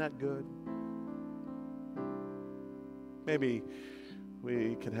 Isn't that good? Maybe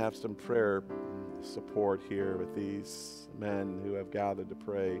we can have some prayer support here with these men who have gathered to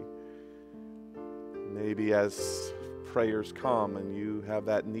pray. Maybe as prayers come and you have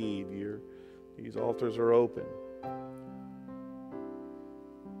that need, these altars are open.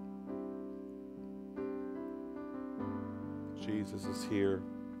 Jesus is here.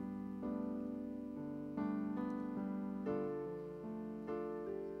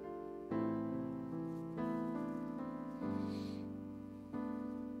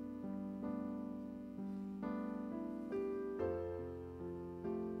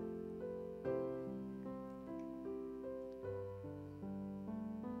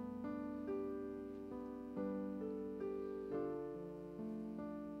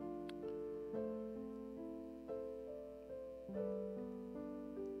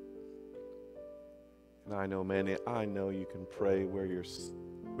 And I know you can pray where you're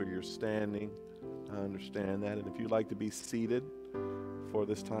standing. I understand that. And if you'd like to be seated for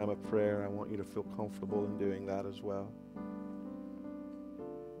this time of prayer, I want you to feel comfortable in doing that as well.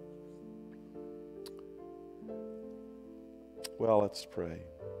 Well, let's pray.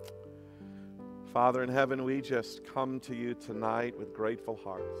 Father in heaven, we just come to you tonight with grateful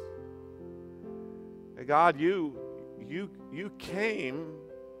hearts. God, you came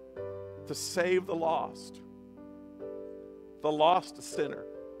to save the lost sinner,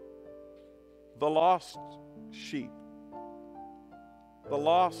 the lost sheep, the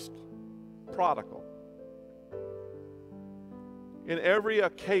lost prodigal. In every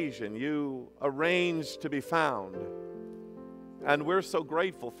occasion, you arranged to be found, and we're so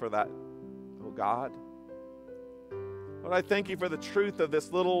grateful for that, oh God. Lord, I thank you for the truth of these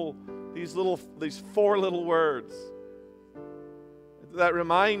four little words that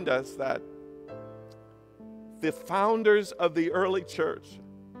remind us that the founders of the early church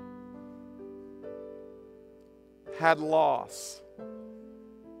had loss.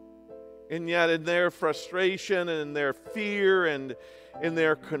 And yet in their frustration and in their fear and in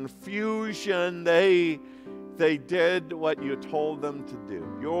their confusion, they did what you told them to do.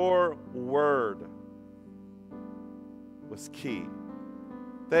 Your word was key.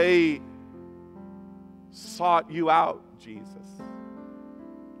 They sought you out, Jesus.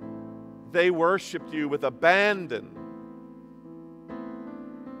 They worshiped you with abandon.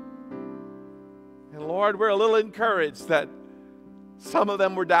 And Lord, we're a little encouraged that some of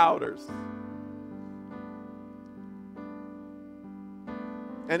them were doubters.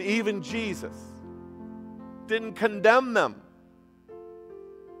 And even Jesus didn't condemn them,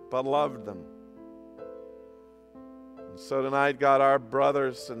 but loved them. And so tonight, God, our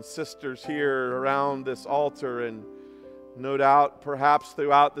brothers and sisters here around this altar, and no doubt perhaps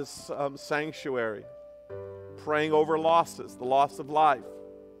throughout this sanctuary, praying over losses, the loss of life,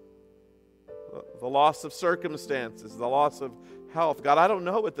 the loss of circumstances, the loss of health. God, I don't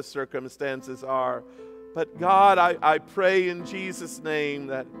know what the circumstances are, but God, I pray in Jesus' name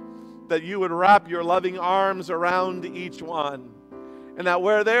that you would wrap your loving arms around each one, and that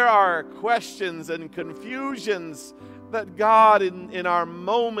where there are questions and confusions, that God, in our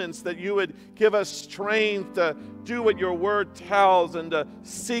moments, that you would give us strength to do what your word tells, and to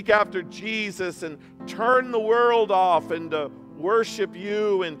seek after Jesus and turn the world off and to worship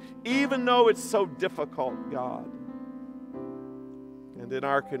you, and even though it's so difficult, God. And in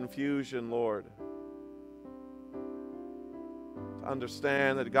our confusion, Lord, to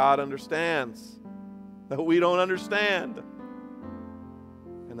understand that God understands, that we don't understand,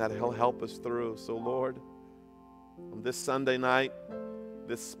 and that He'll help us through. So, Lord, on this Sunday night,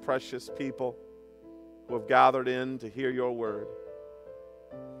 this precious people who have gathered in to hear your word,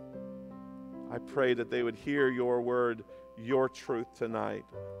 I pray that they would hear your word, your truth tonight.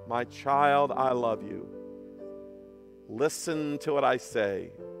 My child, I love you. Listen to what I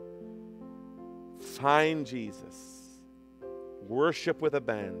say. Find Jesus. Worship with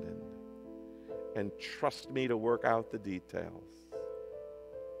abandon. And trust me to work out the details.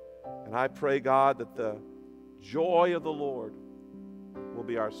 And I pray, God, that the joy of the Lord will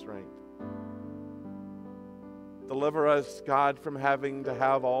be our strength. Deliver us, God, from having to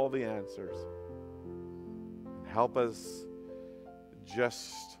have all the answers. Help us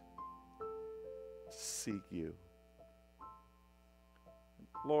just seek you.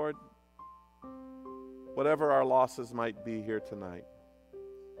 Lord, whatever our losses might be here tonight,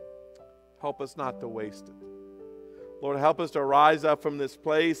 help us not to waste it. Lord, help us to rise up from this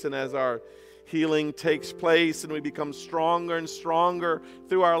place, and as our healing takes place and we become stronger and stronger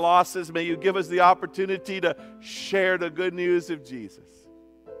through our losses, may you give us the opportunity to share the good news of Jesus,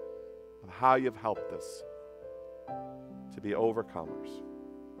 of how you've helped us to be overcomers.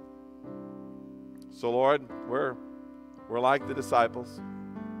 So, Lord, we're like the disciples.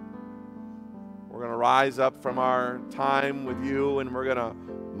 We're going to rise up from our time with you, and we're going to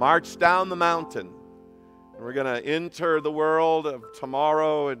march down the mountain. And we're going to enter the world of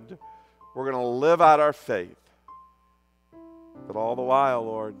tomorrow, and we're going to live out our faith. But all the while,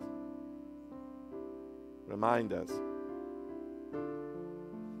 Lord, remind us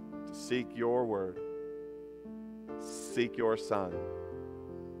to seek your word, seek your Son,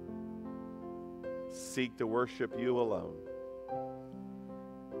 seek to worship you alone.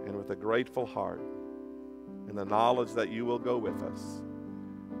 And with a grateful heart and the knowledge that you will go with us,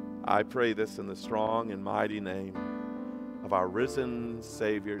 I pray this in the strong and mighty name of our risen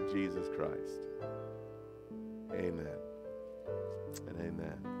Savior, Jesus Christ. Amen and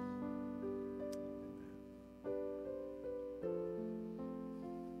amen.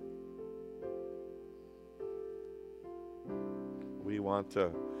 We want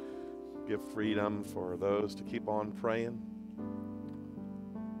to give freedom for those to keep on praying.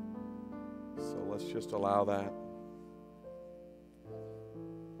 So let's just allow that.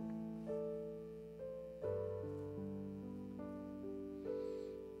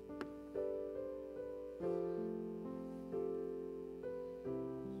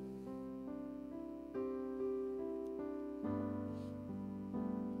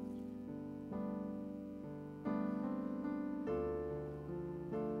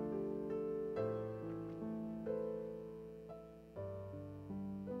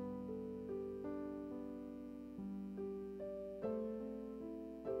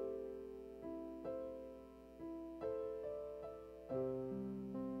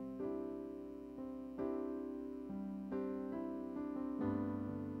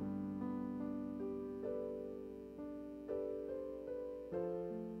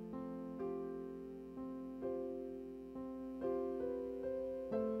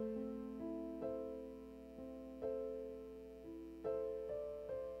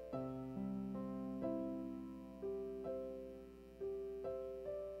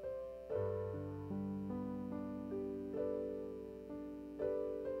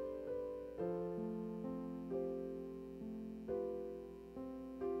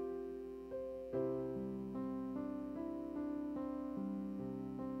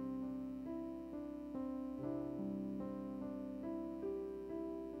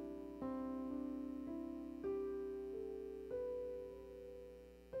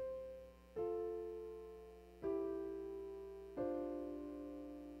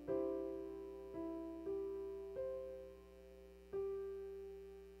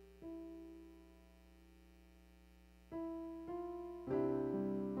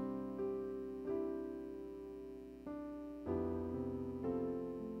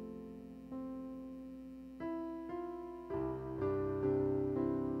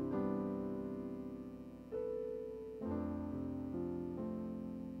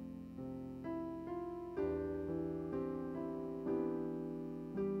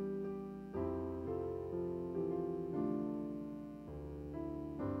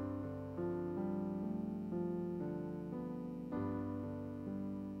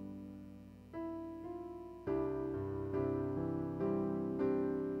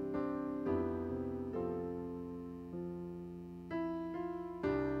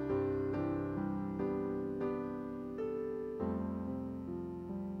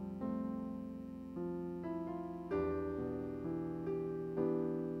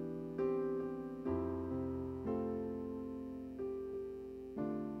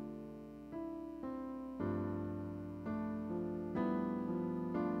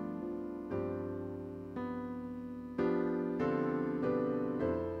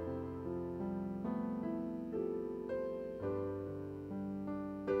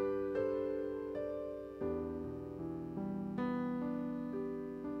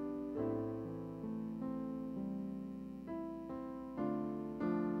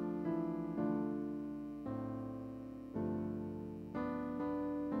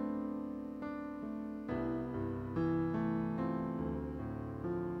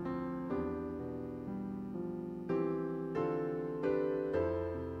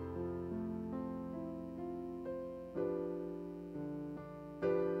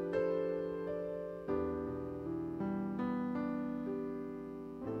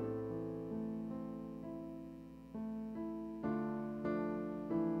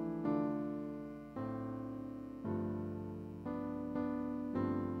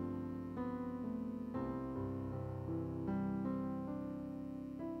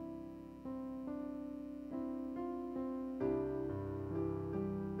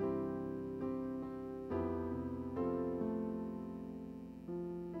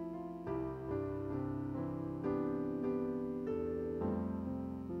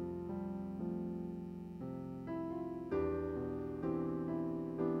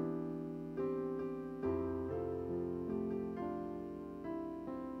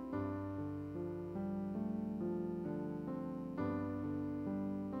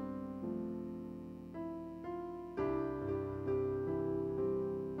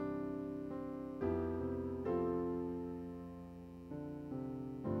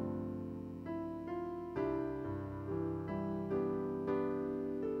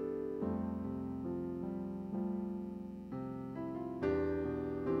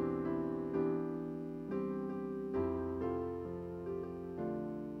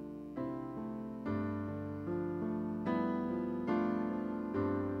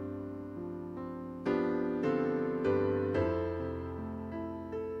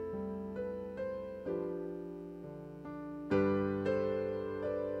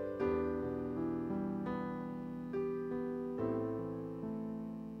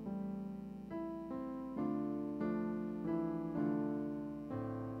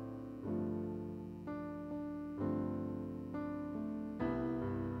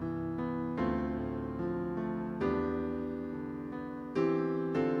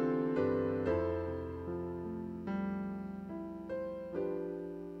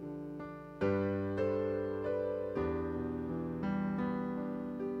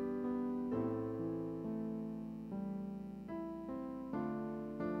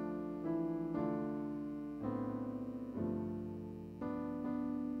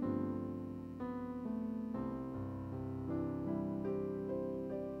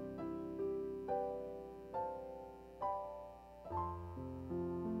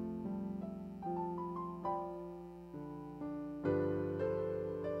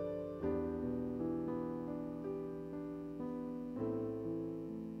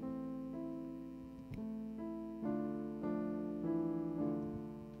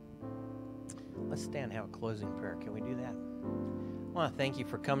 Let's stand and have a closing prayer. Can we do that? I want to thank you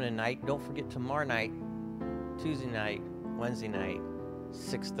for coming tonight. Don't forget tomorrow night, Tuesday night, Wednesday night,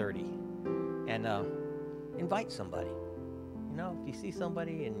 6:30. And invite somebody. You know, if you see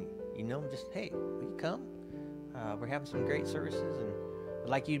somebody and you know them, just, hey, will you come? We're having some great services, and we'd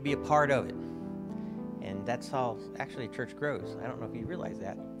like you to be a part of it. And that's how actually church grows. I don't know if you realize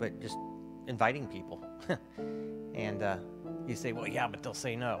that, but just inviting people. And you say, well, yeah, but they'll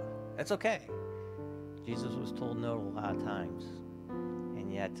say no. That's okay. Jesus was told no a lot of times.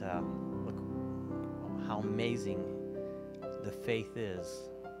 And yet, look how amazing the faith is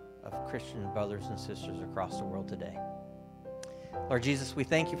of Christian brothers and sisters across the world today. Lord Jesus, we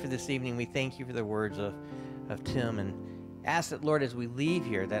thank you for this evening. We thank you for the words of Tim, and ask that, Lord, as we leave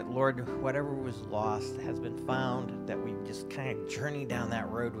here, that, Lord, whatever was lost has been found, that we just kind of journey down that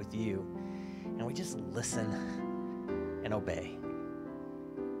road with you, and we just listen and obey.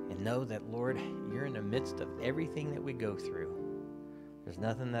 And know that, Lord, you're in the midst of everything that we go through. There's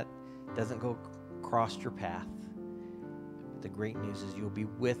nothing that doesn't go across your path. But the great news is you'll be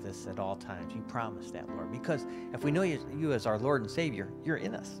with us at all times. You promised that, Lord, because if we know you as our Lord and Savior, you're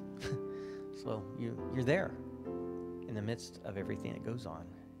in us. So you're there in the midst of everything that goes on.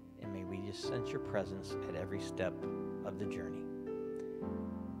 And may we just sense your presence at every step of the journey.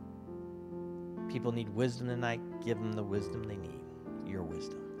 People need wisdom tonight. Give them the wisdom they need, your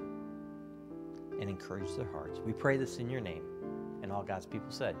wisdom. And encourage their hearts. We pray this in your name. And all God's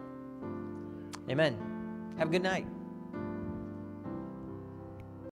people said, amen. Have a good night.